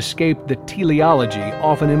helped her escape the teleology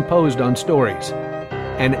often imposed on stories,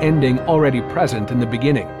 an ending already present in the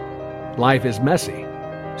beginning. Life is messy.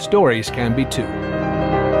 Stories can be too.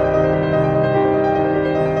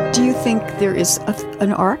 Do you think there is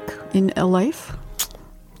an arc in a life?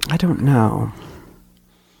 I don't know.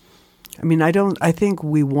 I mean, I think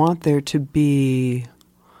we want there to be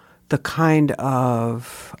the kind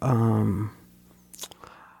of,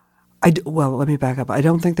 well, let me back up. I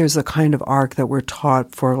don't think there's a kind of arc that we're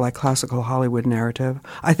taught for like classical Hollywood narrative.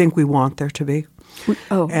 I think we want there to be.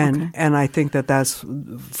 And I think that's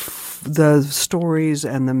the stories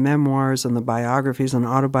and the memoirs and the biographies and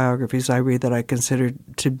autobiographies I read that I consider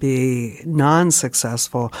to be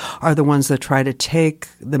non-successful are the ones that try to take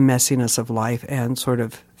the messiness of life and sort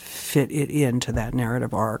of fit it into that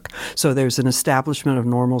narrative arc. So there's an establishment of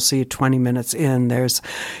normalcy 20 minutes in. There's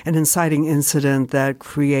an inciting incident that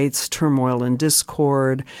creates turmoil and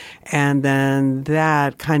discord, and then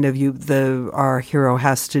that kind of our hero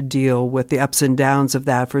has to deal with the ups and downs of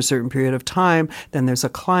that for a certain period of time. Then there's a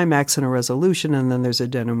climax and a resolution, and then there's a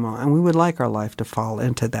denouement. And we would like our life to fall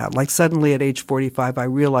into that. Like suddenly at age 45, I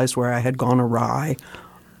realized where I had gone awry.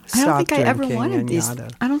 I don't think I ever wanted these.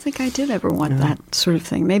 I don't think I did ever want that sort of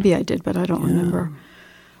thing. Maybe I did, but I don't remember.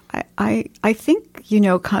 I think,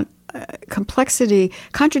 complexity,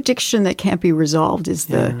 contradiction that can't be resolved is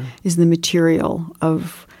the material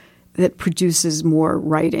that produces more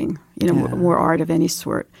writing, more art of any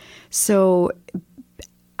sort. So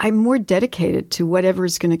I'm more dedicated to whatever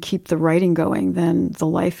is going to keep the writing going than the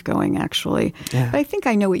life going, actually. Yeah. But I think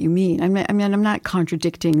I know what you mean. I'm not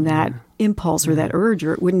contradicting that impulse or that urge,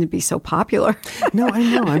 or wouldn't it be so popular? No, I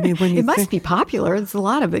know. I mean, when you it must be popular. There's a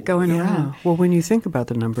lot of it going around. Well, when you think about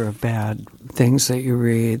the number of bad things that you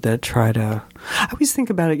read that try to, I always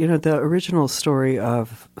think about it. The original story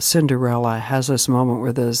of Cinderella has this moment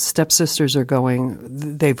where the stepsisters are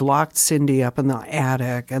they've locked Cindy up in the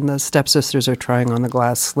attic, and the stepsisters are trying on the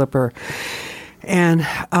glass slipper. And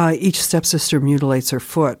each stepsister mutilates her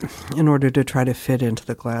foot in order to try to fit into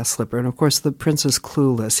the glass slipper. And, of course, the prince is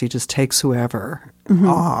clueless. He just takes whoever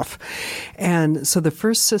off. And so the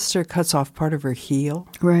first sister cuts off part of her heel.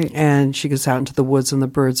 Right. And she goes out into the woods, and the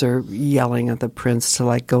birds are yelling at the prince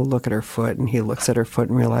to, go look at her foot. And he looks at her foot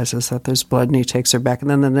and realizes that there's blood, and he takes her back. And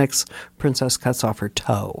then the next princess cuts off her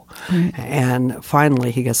toe. Right. And finally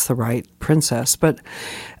he gets the right princess. But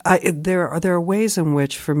there are ways in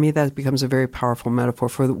which, for me, that becomes a very powerful metaphor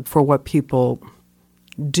for what people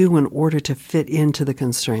do in order to fit into the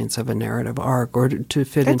constraints of a narrative arc, or to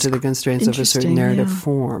fit into the constraints of a certain narrative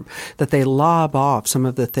form, that they lob off some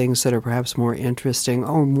of the things that are perhaps more interesting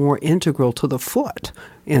or more integral to the foot,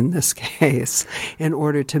 in this case, in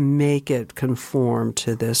order to make it conform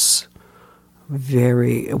to this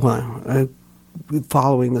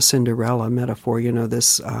following the Cinderella metaphor,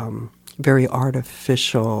 this very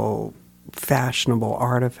artificial, fashionable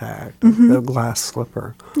artifact, the glass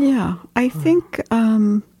slipper. Yeah, I think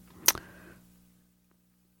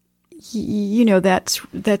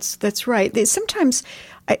that's right. Sometimes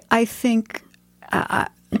I think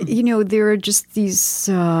there are just these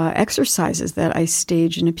exercises that I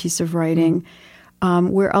stage in a piece of writing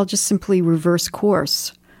where I'll just simply reverse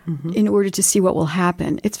course in order to see what will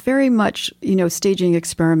happen. It's very much staging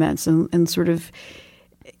experiments and sort of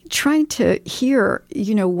trying to hear,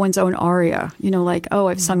 one's own aria,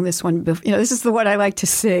 I've sung this one before, this is the one I like to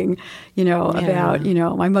sing, about,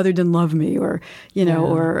 my mother didn't love me, or,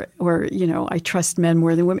 or I trust men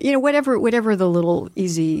more than women, whatever the little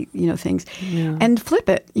easy, things, and flip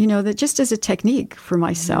it, that just as a technique for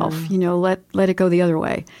myself, let it go the other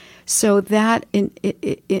way. So that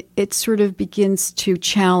it sort of begins to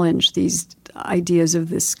challenge these ideas of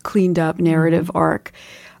this cleaned up narrative arc.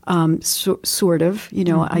 Sort of,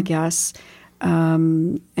 I guess.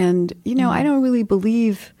 And, I don't really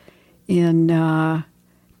believe in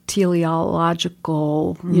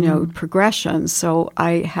teleological, progression. So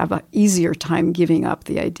I have an easier time giving up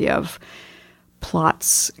the idea of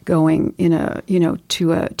plots going in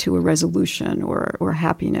to a resolution or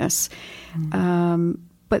happiness.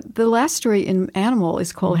 But the last story in Animal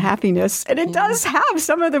is called Happiness, and it does have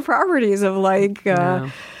some of the properties of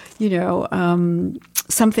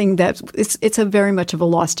something that it's a very much of a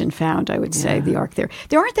lost and found, I would say, the arc there.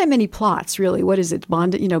 There aren't that many plots, really. What is it?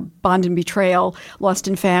 Bond and betrayal, lost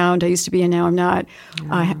and found. I used to be and now I'm not.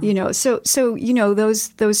 So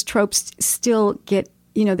those tropes still get,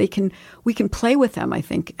 we can play with them, I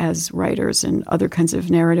think, as writers and other kinds of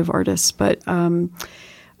narrative artists. But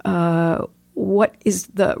what is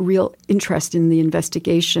the real interest in the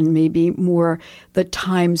investigation? Maybe more the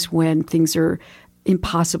times when things are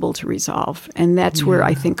impossible to resolve. And that's where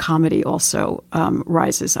I think comedy also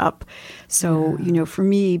rises up. So, for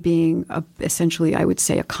me, being essentially, I would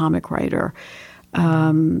say, a comic writer,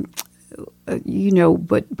 but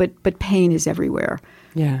pain is everywhere.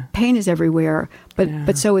 Yeah. Pain is everywhere,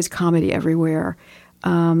 but so is comedy everywhere.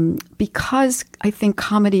 Because I think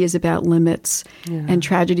comedy is about limits and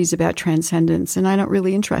tragedy is about transcendence. And I'm not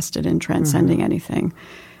really interested in transcending anything.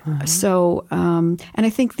 So, and I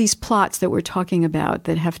think these plots that we're talking about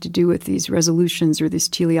that have to do with these resolutions or these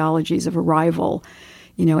teleologies of arrival,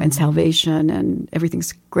 and salvation, and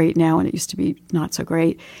everything's great now and it used to be not so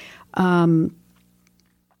great.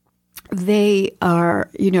 They are,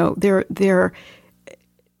 they're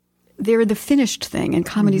the finished thing, and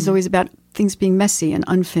comedy is always about things being messy and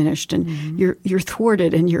unfinished, and you're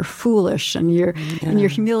thwarted and you're foolish and you're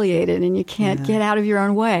humiliated and you can't get out of your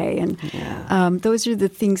own way. And those are the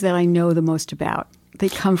things that I know the most about. They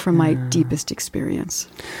come from my deepest experience.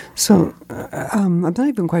 So I'm not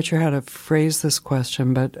even quite sure how to phrase this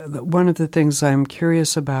question, but one of the things I'm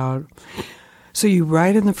curious about, so you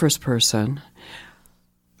write in the first person.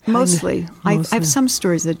 Mostly. I have some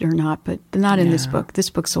stories that are not, but not in this book. This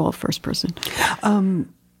book's all first person.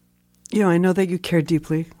 I know that you care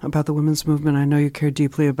deeply about the women's movement. I know you care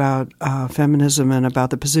deeply about feminism and about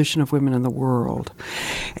the position of women in the world.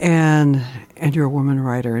 And you're a woman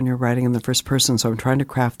writer, and you're writing in the first person. So I'm trying to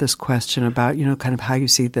craft this question about, kind of how you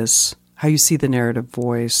see this, how you see the narrative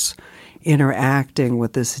voice interacting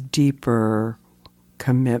with this deeper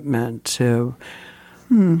commitment to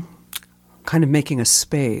kind of making a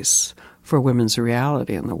space for women's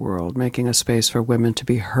reality in the world, making a space for women to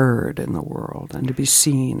be heard in the world and to be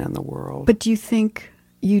seen in the world. But do you think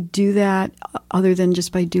you do that other than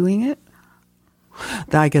just by doing it?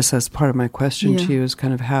 I guess that's part of my question to you, is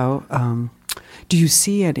kind of how, do you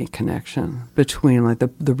see any connection between like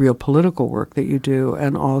the real political work that you do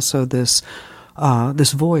and also this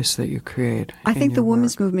voice that you create? I think the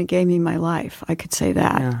women's movement gave me my life. I could say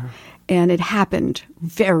that. Yeah. And it happened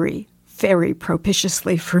very, very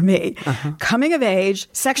propitiously for me. Coming of age,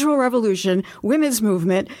 sexual revolution, women's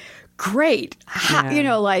movement, great.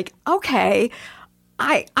 Okay,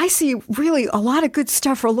 I see really a lot of good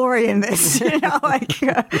stuff for Laurie in this, And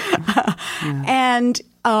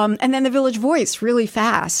then the Village Voice really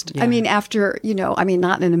fast. Yeah. I mean, after,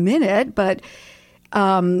 not in a minute, but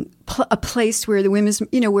a place where the women's,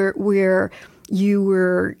 where you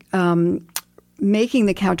were making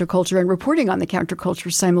the counterculture and reporting on the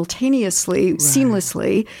counterculture simultaneously,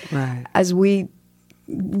 seamlessly, as we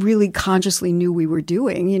really consciously knew we were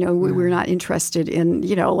doing. We were not interested in,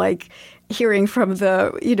 hearing from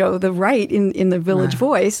the, the right in the Village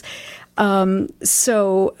Voice.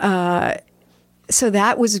 So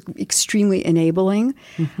that was extremely enabling.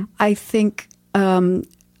 I think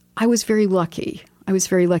I was very lucky.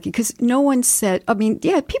 Because no one said,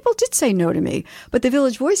 people did say no to me, but the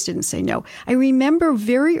Village Voice didn't say no. I remember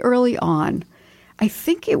very early on, I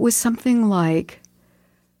think it was something like,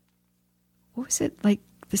 what was it, like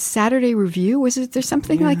the Saturday Review? Was it there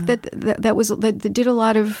something like that did a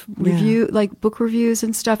lot of review, like book reviews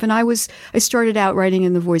and stuff? And I started out writing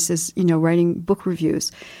in the Voices, writing book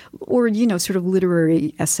reviews or, sort of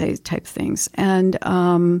literary essay type things. And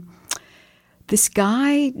this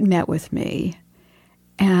guy met with me.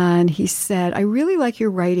 And he said, I really like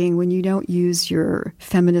your writing when you don't use your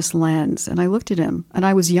feminist lens. And I looked at him, and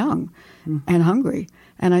I was young and hungry.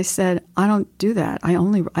 And I said, I don't do that.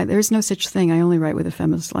 There's no such thing. I only write with a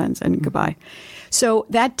feminist lens, and goodbye. So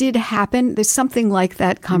that did happen. There's something like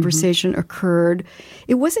that conversation occurred.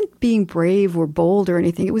 It wasn't being brave or bold or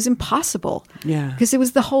anything. It was impossible. Yeah. Because it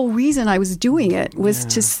was the whole reason I was doing it was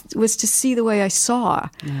to see the way I saw.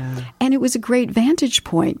 Yeah. And it was a great vantage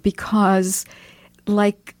point because,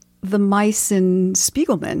 like the mice in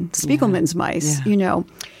Spiegelman's mice,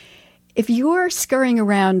 if you're scurrying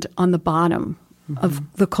around on the bottom of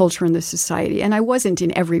the culture and the society, and I wasn't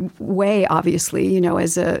in every way, obviously,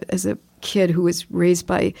 as a kid who was raised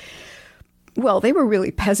by, they were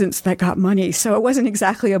really peasants that got money, so it wasn't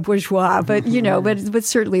exactly a bourgeois, but but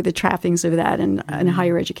certainly the trappings of that and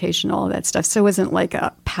higher education, all of that stuff. So I wasn't like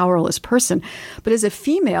a powerless person, but as a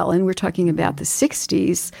female, and we're talking about the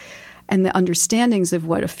 60s. And the understandings of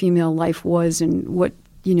what a female life was and what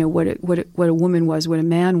a woman was, what a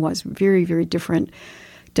man was, very, very different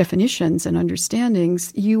definitions and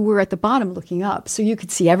understandings. You were at the bottom looking up, so you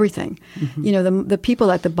could see everything. The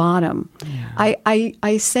people at the bottom. Yeah.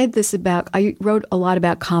 I said this about, I wrote a lot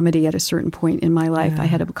about comedy at a certain point in my life. I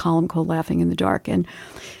had a column called Laughing in the Dark.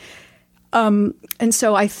 And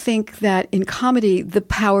so I think that in comedy, the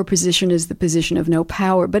power position is the position of no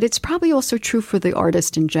power. But it's probably also true for the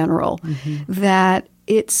artist in general that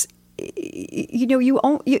it's,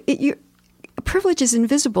 privilege is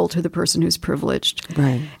invisible to the person who's privileged.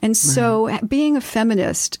 Right. And so being a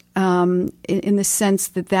feminist in the sense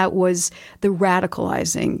that was the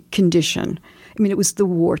radicalizing condition. I mean, it was the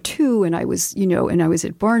war too, and I was, and I was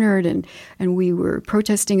at Barnard, and we were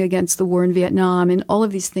protesting against the war in Vietnam, and all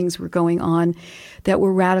of these things were going on that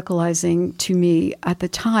were radicalizing to me at the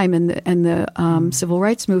time, and the civil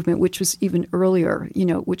rights movement, which was even earlier,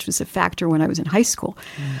 which was a factor when I was in high school.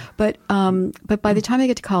 But by the time I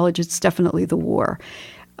get to college, it's definitely the war.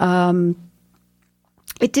 It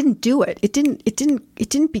didn't do it. It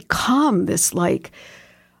didn't become this like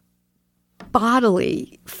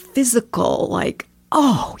bodily, physical, like,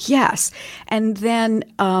 oh yes, and then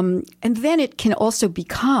it can also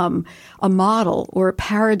become a model or a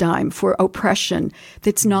paradigm for oppression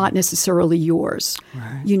that's not necessarily yours.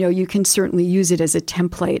 Right. You can certainly use it as a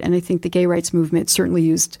template, and I think the gay rights movement certainly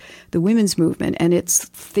used the women's movement and its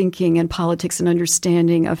thinking and politics and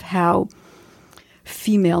understanding of how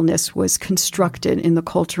femaleness was constructed in the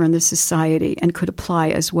culture and the society, and could apply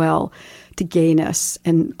as well to gayness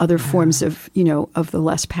and other forms of, of the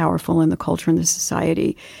less powerful in the culture and the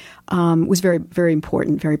society. was very, very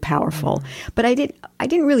important, very powerful. But I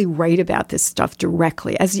didn't really write about this stuff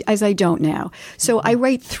directly, as I don't now. So I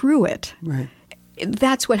write through it. Right.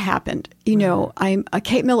 That's what happened.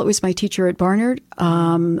 Kate Millett was my teacher at Barnard.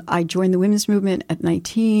 I joined the women's movement at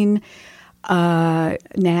 19.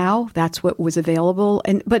 Now that's what was available,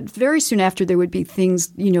 but very soon after there would be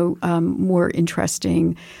things, more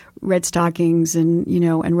interesting, Red Stockings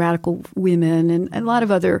and Radical Women and a lot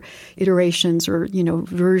of other iterations or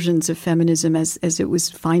versions of feminism as it was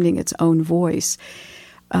finding its own voice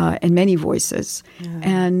and many voices.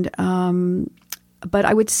 Yeah. But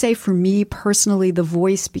I would say for me personally, the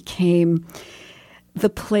voice became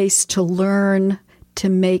the place to learn, to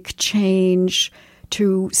make change,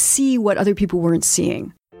 to see what other people weren't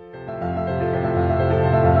seeing.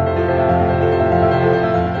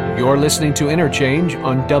 You're listening to Interchange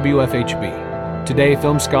on WFHB. Today,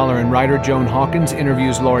 film scholar and writer Joan Hawkins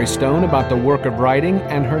interviews Laurie Stone about the work of writing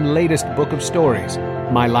and her latest book of stories,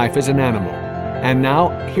 My Life as an Animal. And now,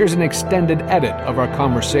 here's an extended edit of our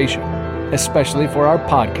conversation, especially for our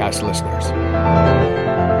podcast listeners.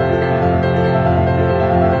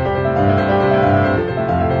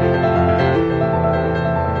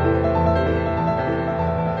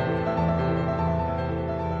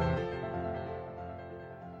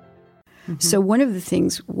 So one of the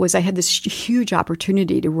things was I had this huge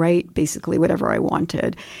opportunity to write basically whatever I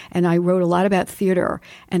wanted. And I wrote a lot about theater.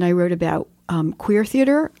 And I wrote about queer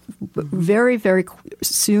theater very, very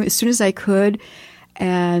soon, as soon as I could.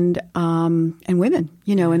 And women,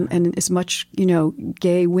 and as much,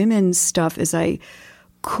 gay women's stuff as I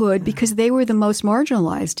could, because they were the most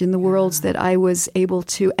marginalized in the worlds that I was able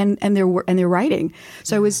to, and their writing.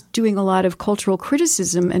 So I was doing a lot of cultural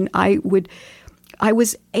criticism, and I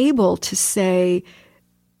was able to say,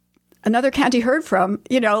 another county heard from,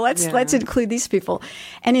 let's include these people.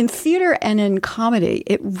 And in theater and in comedy,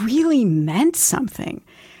 it really meant something.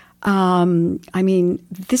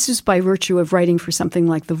 This is by virtue of writing for something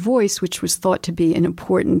like The Voice, which was thought to be an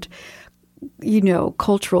important,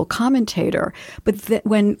 cultural commentator. But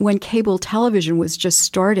when cable television was just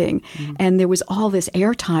starting, and there was all this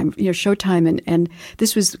airtime, Showtime, and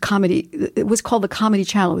this was comedy. It was called the Comedy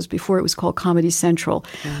Channel. It was before it was called Comedy Central.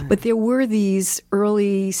 But there were these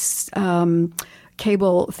early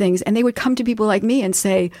cable things, and they would come to people like me and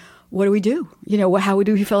say, what do we do? How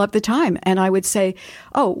do we fill up the time? And I would say,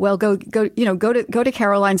 oh, well, go to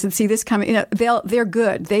Caroline's and see this coming. They're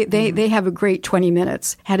good. They have a great 20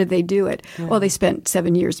 minutes. How did they do it? Yeah. Well, they spent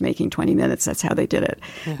 7 years making 20 minutes. That's how they did it.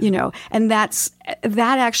 Yeah. And that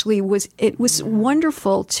actually was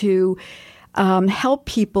wonderful to help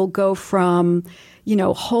people go from,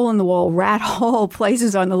 hole in the wall, rat hole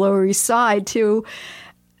places on the Lower East Side to,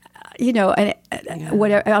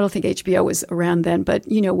 whatever. I don't think HBO was around then, but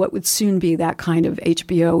what would soon be that kind of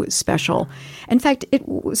HBO special. In fact, it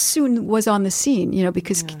soon was on the scene,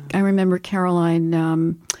 because I remember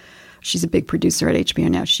Caroline. She's a big producer at HBO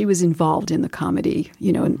now. She was involved in the comedy,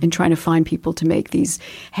 in trying to find people to make these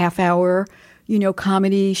half-hour,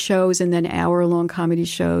 comedy shows and then hour-long comedy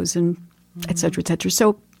shows and et cetera, et cetera.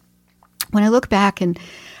 So when I look back and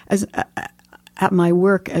at my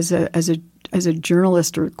work as a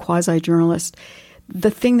journalist or quasi-journalist, the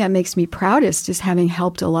thing that makes me proudest is having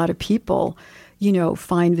helped a lot of people,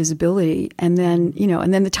 find visibility. And then,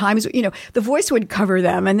 and then the Times, the Voice would cover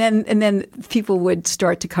them, and then people would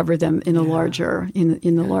start to cover them in a larger, in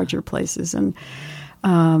the larger places. And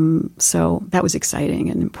so that was exciting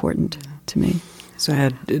and important to me. So I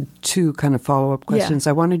had two kind of follow-up questions.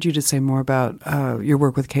 I wanted you to say more about your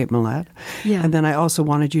work with Kate Millett. Yeah. And then I also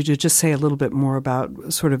wanted you to just say a little bit more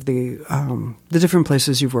about sort of the different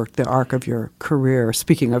places you've worked, the arc of your career,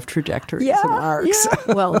 speaking of trajectories and arcs.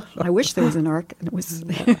 Yeah. Well, I wish there was an arc. And it was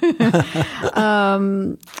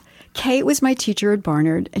Kate was my teacher at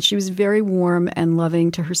Barnard, and she was very warm and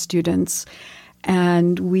loving to her students.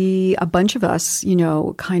 And a bunch of us,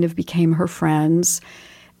 kind of became her friends.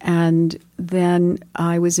 And then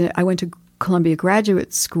I went to Columbia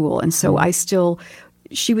Graduate School, and so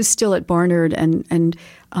she was still at Barnard and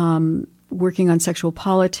working on sexual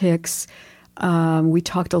politics. We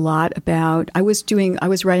talked a lot about. I was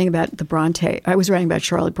writing about the Bronte. I was writing about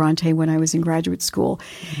Charlotte Bronte when I was in graduate school,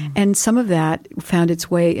 and some of that found its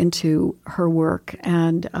way into her work.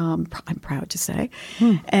 And I'm proud to say,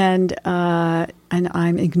 and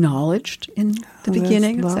I'm acknowledged in the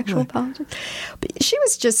beginning of sexual politics. But she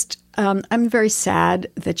was just. I'm very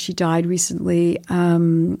sad that she died recently.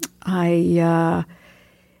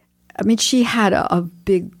 She had a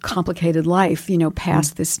big, complicated life,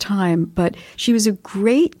 past this time, but she was a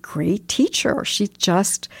great, great teacher. She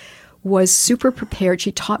just was super prepared.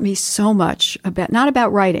 She taught me so much about, not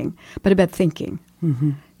about writing, but about thinking.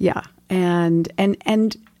 Mm-hmm. Yeah. And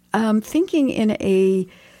thinking in a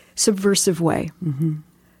subversive way. Mm-hmm.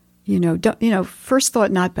 First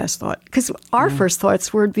thought, not best thought. Because our first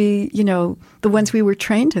thoughts would be, the ones we were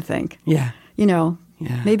trained to think. Yeah.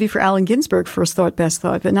 Maybe for Allen Ginsberg, first thought, best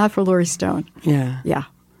thought, but not for Laurie Stone. Yeah. Yeah.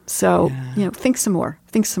 So, think some more,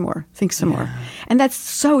 think some more, think some more. And that's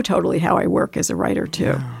so totally how I work as a writer,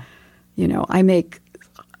 too. Yeah. I make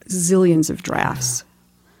zillions of drafts.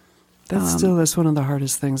 That's one of the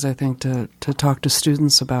hardest things, I think, to talk to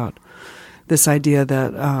students about, this idea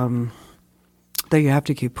that you have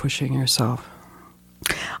to keep pushing yourself.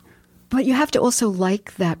 But you have to also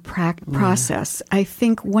like that process. I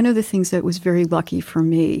think one of the things that was very lucky for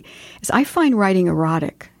me is I find writing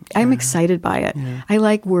erotic. I'm excited by it. Yeah. I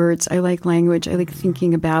like words. I like language. I like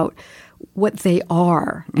thinking about what they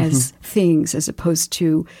are as things as opposed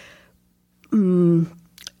to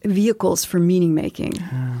vehicles for meaning making.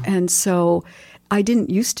 And so I didn't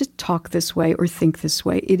used to talk this way or think this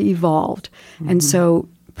way. It evolved. And so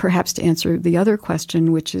perhaps to answer the other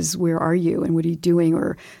question, which is where are you and what are you doing,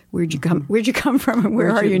 or where'd you come from and where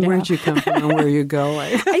are you now? Where'd you come from and where are you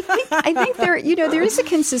going? I think there is a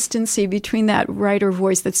consistency between that writer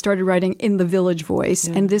voice that started writing in the Village Voice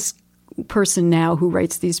and this person now who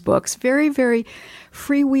writes these books. Very, very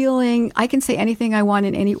freewheeling. I can say anything I want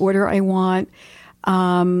in any order I want.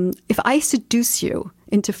 If I seduce you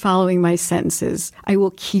into following my sentences, I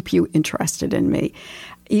will keep you interested in me.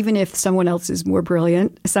 Even if someone else is more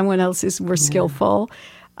brilliant, someone else is more skillful.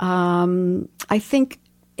 I think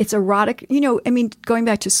it's erotic. Going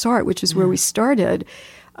back to Sartre, which is where we started,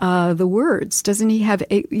 the words. Doesn't he have,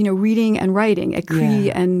 reading and writing,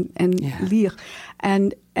 écrit and lire?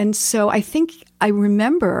 And so I think I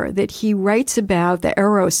remember that he writes about the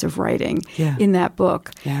eros of writing in that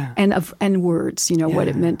book and words, what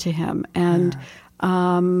it meant to him. And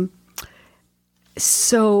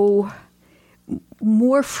so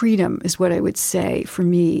more freedom is what I would say for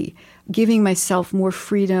me, giving myself more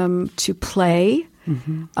freedom to play,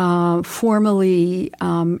 formally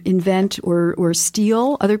invent or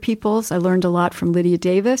steal other people's. I learned a lot from Lydia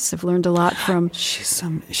Davis. I've learned a lot from... She's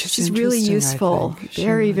really useful.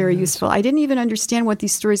 Very, very useful. I didn't even understand what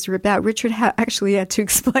these stories were about. Richard actually had to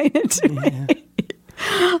explain it to me.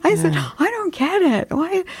 I said, I don't get it.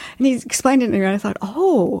 Why? And he explained it to me, and I thought,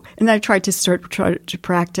 oh. And I tried to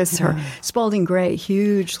practice her. Spalding Gray,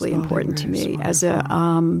 hugely important to me as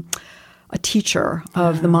a teacher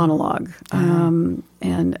of the monologue, and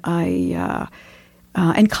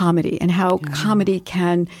comedy, and how comedy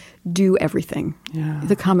can do everything.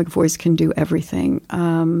 The comic voice can do everything.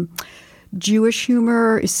 Jewish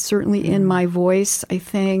humor is certainly in my voice, I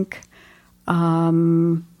think.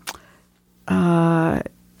 And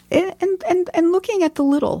looking at the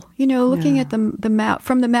little, looking at the mouse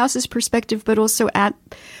from the mouse's perspective, but also at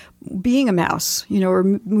being a mouse, or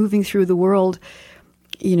moving through the world,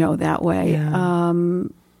 that way.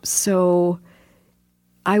 So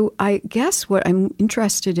I guess what I'm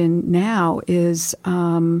interested in now is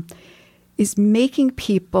making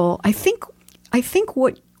people. I think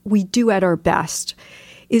what we do at our best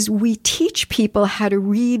is we teach people how to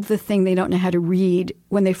read the thing they don't know how to read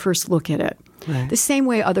when they first look at it. Right. The same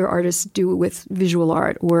way other artists do with visual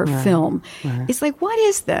art or film. Right. It's like, what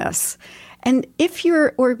is this? And if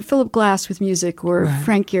you're, or Philip Glass with music, or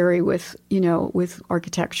Frank Gehry with, with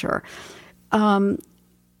architecture,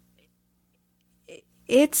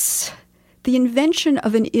 it's the invention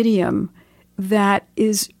of an idiom that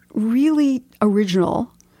is really original.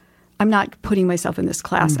 I'm not putting myself in this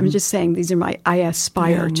class. I'm just saying I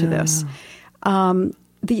aspire to this. The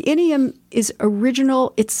idiom is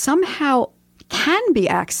original. It somehow can be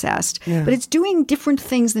accessed, but it's doing different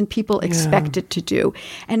things than people expect it to do.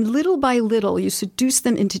 And little by little, you seduce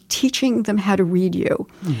them into teaching them how to read you.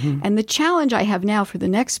 And the challenge I have now for the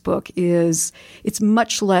next book is it's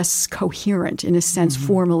much less coherent in a sense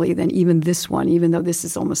formally than even this one, even though this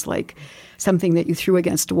is almost like something that you threw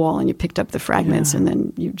against a wall and you picked up the fragments and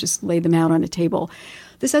then you just laid them out on a table.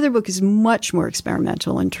 This other book is much more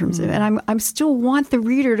experimental in terms of, and I still want the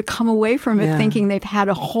reader to come away from it thinking they've had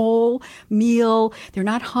a whole meal, they're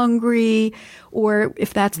not hungry, or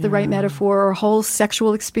if that's the right metaphor, a whole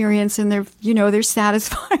sexual experience, and they're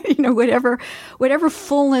satisfied. Whatever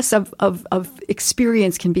fullness of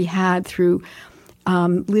experience can be had through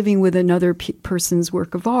living with another person's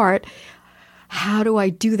work of art. How do I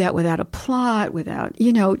do that without a plot, without,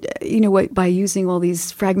 by using all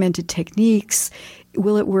these fragmented techniques?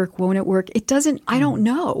 Will it work? Won't it work? It doesn't, I don't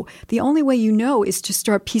know. The only way you know is to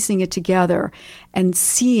start piecing it together and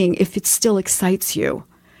seeing if it still excites you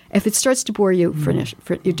If it starts to bore you,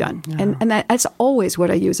 you're done. Yeah. And that's always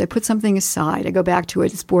what I use. I put something aside. I go back to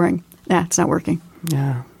it. It's boring. Nah, it's not working.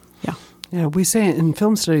 Yeah. Yeah. Yeah, we say in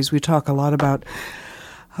film studies, we talk a lot about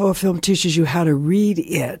how a film teaches you how to read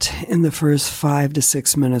it in the first 5 to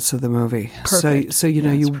 6 minutes of the movie. Perfect. So you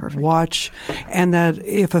know, you perfect. watch, and that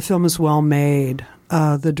if a film is well made,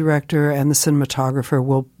 the director and the cinematographer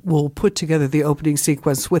will put together the opening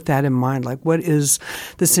sequence with that in mind. Like, what is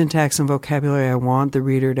the syntax and vocabulary I want the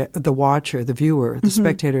reader, the watcher, the viewer, the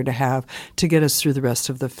spectator to have to get us through the rest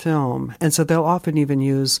of the film? And so they'll often even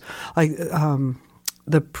use, like,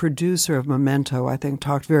 the producer of Memento, I think,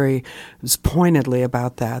 talked very pointedly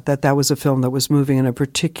about that was a film that was moving in a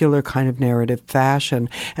particular kind of narrative fashion.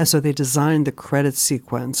 And so they designed the credit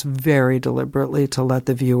sequence very deliberately to let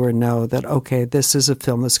the viewer know that, okay, this is a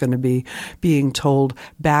film that's going to be being told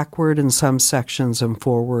backward in some sections and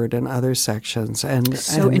forward in other sections. And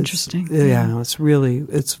So interesting. It's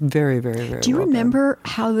very, very, very Do you well remember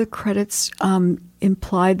how the credits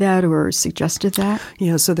implied that or suggested that?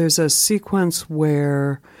 Yeah, so there's a sequence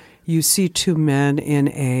where you see two men in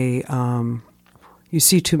a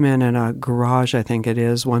garage, I think it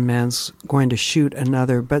is. One man's going to shoot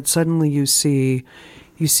another, but suddenly you see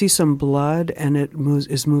some blood, and it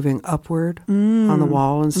is moving upward on the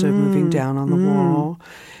wall instead of moving down on the wall.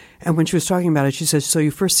 And when she was talking about it, she said, so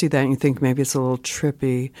you first see that and you think maybe it's a little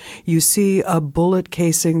trippy. You see a bullet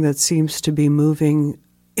casing that seems to be moving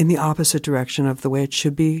in the opposite direction of the way it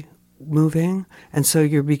should be moving. And so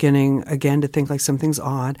you're beginning again to think like something's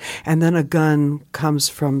odd. And then a gun comes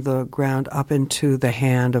from the ground up into the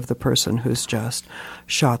hand of the person who's just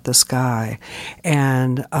shot this guy.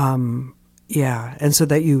 And and so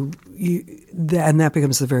that and that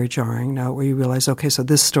becomes the very jarring note where you realize, okay, so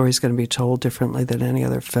this story is going to be told differently than any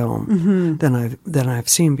other film than I've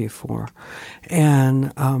seen before,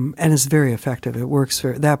 and it's very effective. It works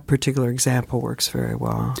that particular example works very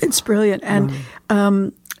well. It's brilliant, and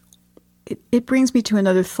it brings me to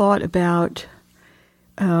another thought about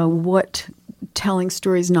what telling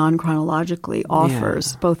stories non-chronologically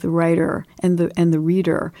offers both the writer and the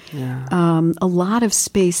reader. A lot of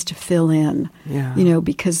space to fill in.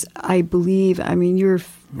 Because I believe, you're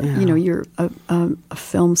a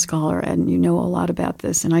film scholar and you know a lot about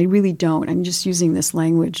this, and I really don't. I'm just using this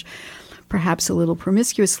language perhaps a little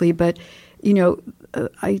promiscuously, but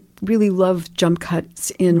I really love jump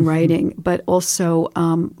cuts in writing, but also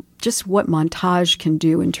just what montage can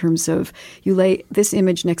do in terms of you lay this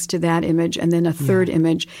image next to that image and then a third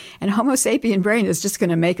image, and Homo sapien brain is just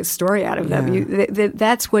going to make a story out of them.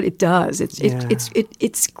 That's what it does.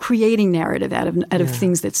 It's creating narrative out of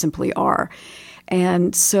things that simply are,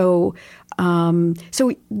 and so one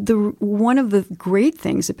of the great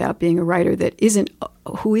things about being a writer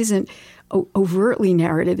who isn't overtly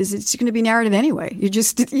narrative is it's going to be narrative anyway. You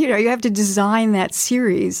just you have to design that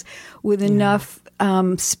series with enough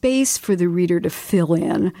space for the reader to fill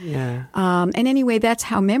in. And anyway, that's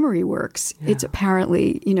how memory works. It's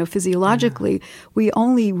apparently, physiologically, we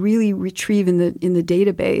only really retrieve in the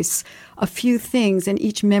database a few things, and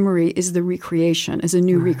each memory is the recreation, is a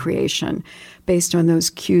new recreation based on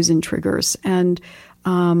those cues and triggers. And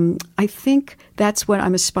I think that's what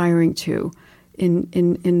I'm aspiring to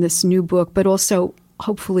in this new book, but also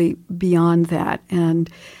hopefully beyond that. And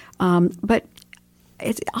but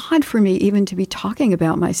it's odd for me even to be talking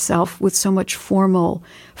about myself with so much formal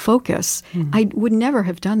focus. I would never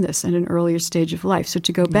have done this in an earlier stage of life. So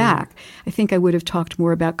to go back, I think I would have talked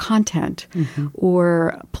more about content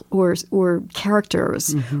or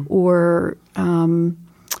characters or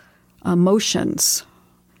emotions.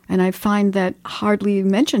 And I find that hardly you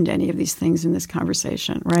mentioned any of these things in this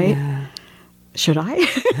conversation, right? Yeah. Should I?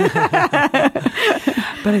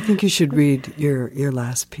 But I think you should read your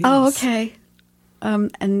last piece. Oh, okay.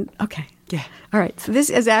 Okay. Yeah. All right. So this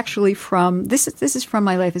is actually from this is from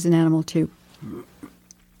My Life as an Animal too.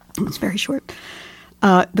 It's very short.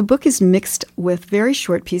 The book is mixed with very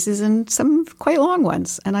short pieces and some quite long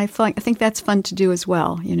ones, and I think that's fun to do as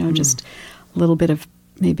well. Just a little bit of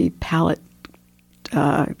maybe palette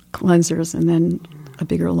cleansers and then a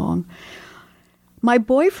bigger long. My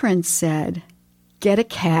boyfriend said, "Get a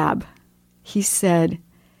cab." He said,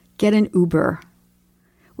 "Get an Uber."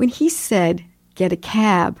 When he said, "Get a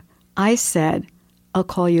cab," I said, "I'll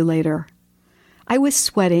call you later." I was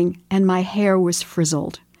sweating and my hair was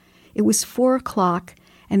frizzled. It was 4 o'clock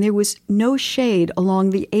and there was no shade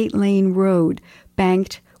along the 8-lane road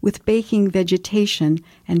banked with baking vegetation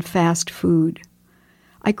and fast food.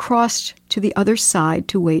 I crossed to the other side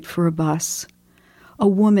to wait for a bus. A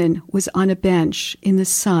woman was on a bench in the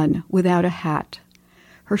sun without a hat.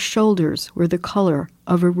 Her shoulders were the color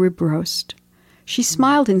of a rib roast. She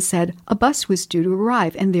smiled and said a bus was due to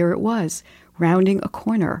arrive, and there it was, rounding a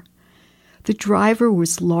corner. The driver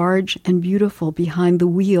was large and beautiful behind the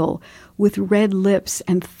wheel, with red lips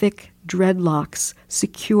and thick dreadlocks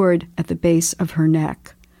secured at the base of her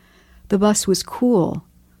neck. The bus was cool.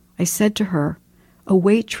 I said to her, "A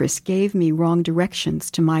waitress gave me wrong directions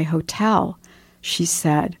to my hotel." She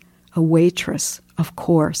said, "A waitress, of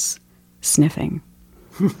course," sniffing.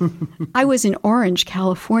 I was in Orange,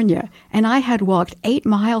 California, and I had walked 8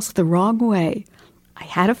 miles the wrong way. I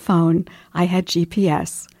had a phone. I had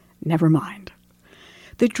GPS. Never mind.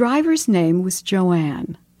 The driver's name was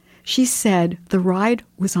Joanne. She said the ride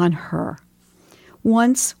was on her.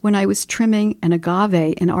 Once, when I was trimming an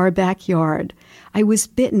agave in our backyard, I was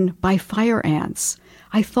bitten by fire ants.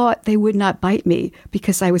 I thought they would not bite me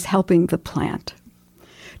because I was helping the plant.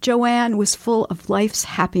 Joanne was full of life's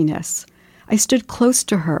happiness. I stood close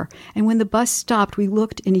to her, and when the bus stopped, we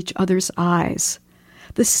looked in each other's eyes.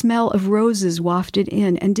 The smell of roses wafted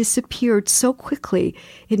in and disappeared so quickly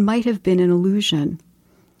it might have been an illusion.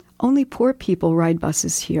 Only poor people ride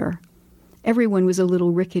buses here. Everyone was a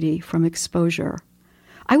little rickety from exposure.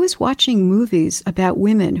 I was watching movies about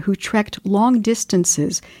women who trekked long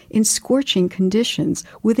distances in scorching conditions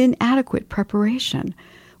with inadequate preparation.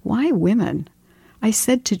 Why women? I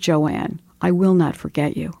said to Joanne, "I will not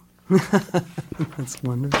forget you." That's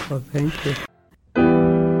wonderful. Thank you.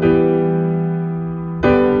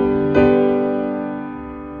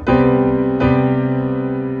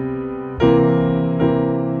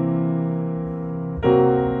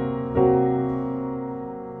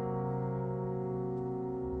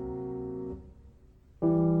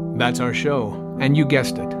 That's our show, and you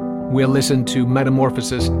guessed it. We'll listen to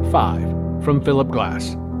Metamorphosis 5 from Philip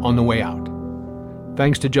Glass on the way out.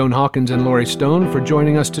 Thanks to Joan Hawkins and Laurie Stone for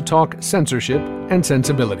joining us to talk censorship and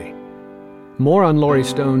sensibility. More on Laurie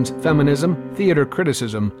Stone's feminism, theater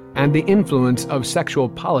criticism, and the influence of sexual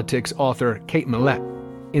politics author Kate Millett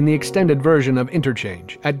in the extended version of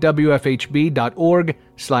Interchange at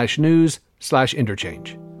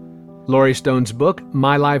wfhb.org/news/interchange. Laurie Stone's book,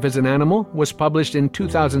 My Life as an Animal, was published in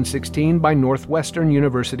 2016 by Northwestern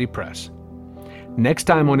University Press. Next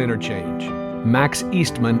time on Interchange, Max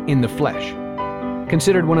Eastman in the Flesh.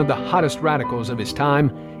 Considered one of the hottest radicals of his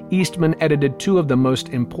time, Eastman edited 2 of the most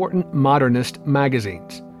important modernist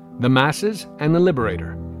magazines, The Masses and The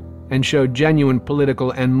Liberator, and showed genuine political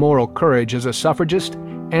and moral courage as a suffragist,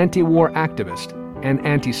 anti-war activist, and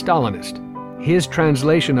anti-Stalinist. His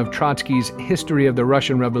translation of Trotsky's History of the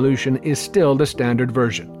Russian Revolution is still the standard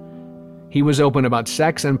version. He was open about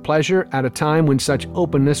sex and pleasure at a time when such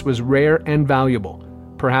openness was rare and valuable,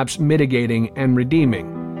 perhaps mitigating and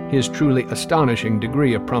redeeming his truly astonishing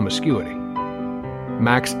degree of promiscuity.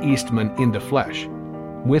 Max Eastman in the Flesh,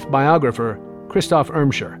 with biographer Christoph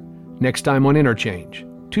Irmscher, next time on Interchange,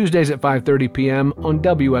 Tuesdays at 5:30 p.m. on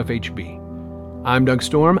WFHB. I'm Doug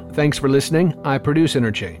Storm. Thanks for listening. I produce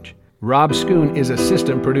Interchange. Rob Schoon is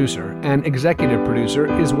assistant producer, and executive producer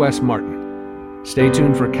is Wes Martin. Stay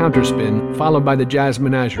tuned for Counterspin, followed by the Jazz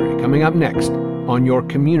Menagerie, coming up next on your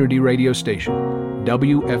community radio station,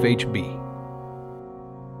 WFHB.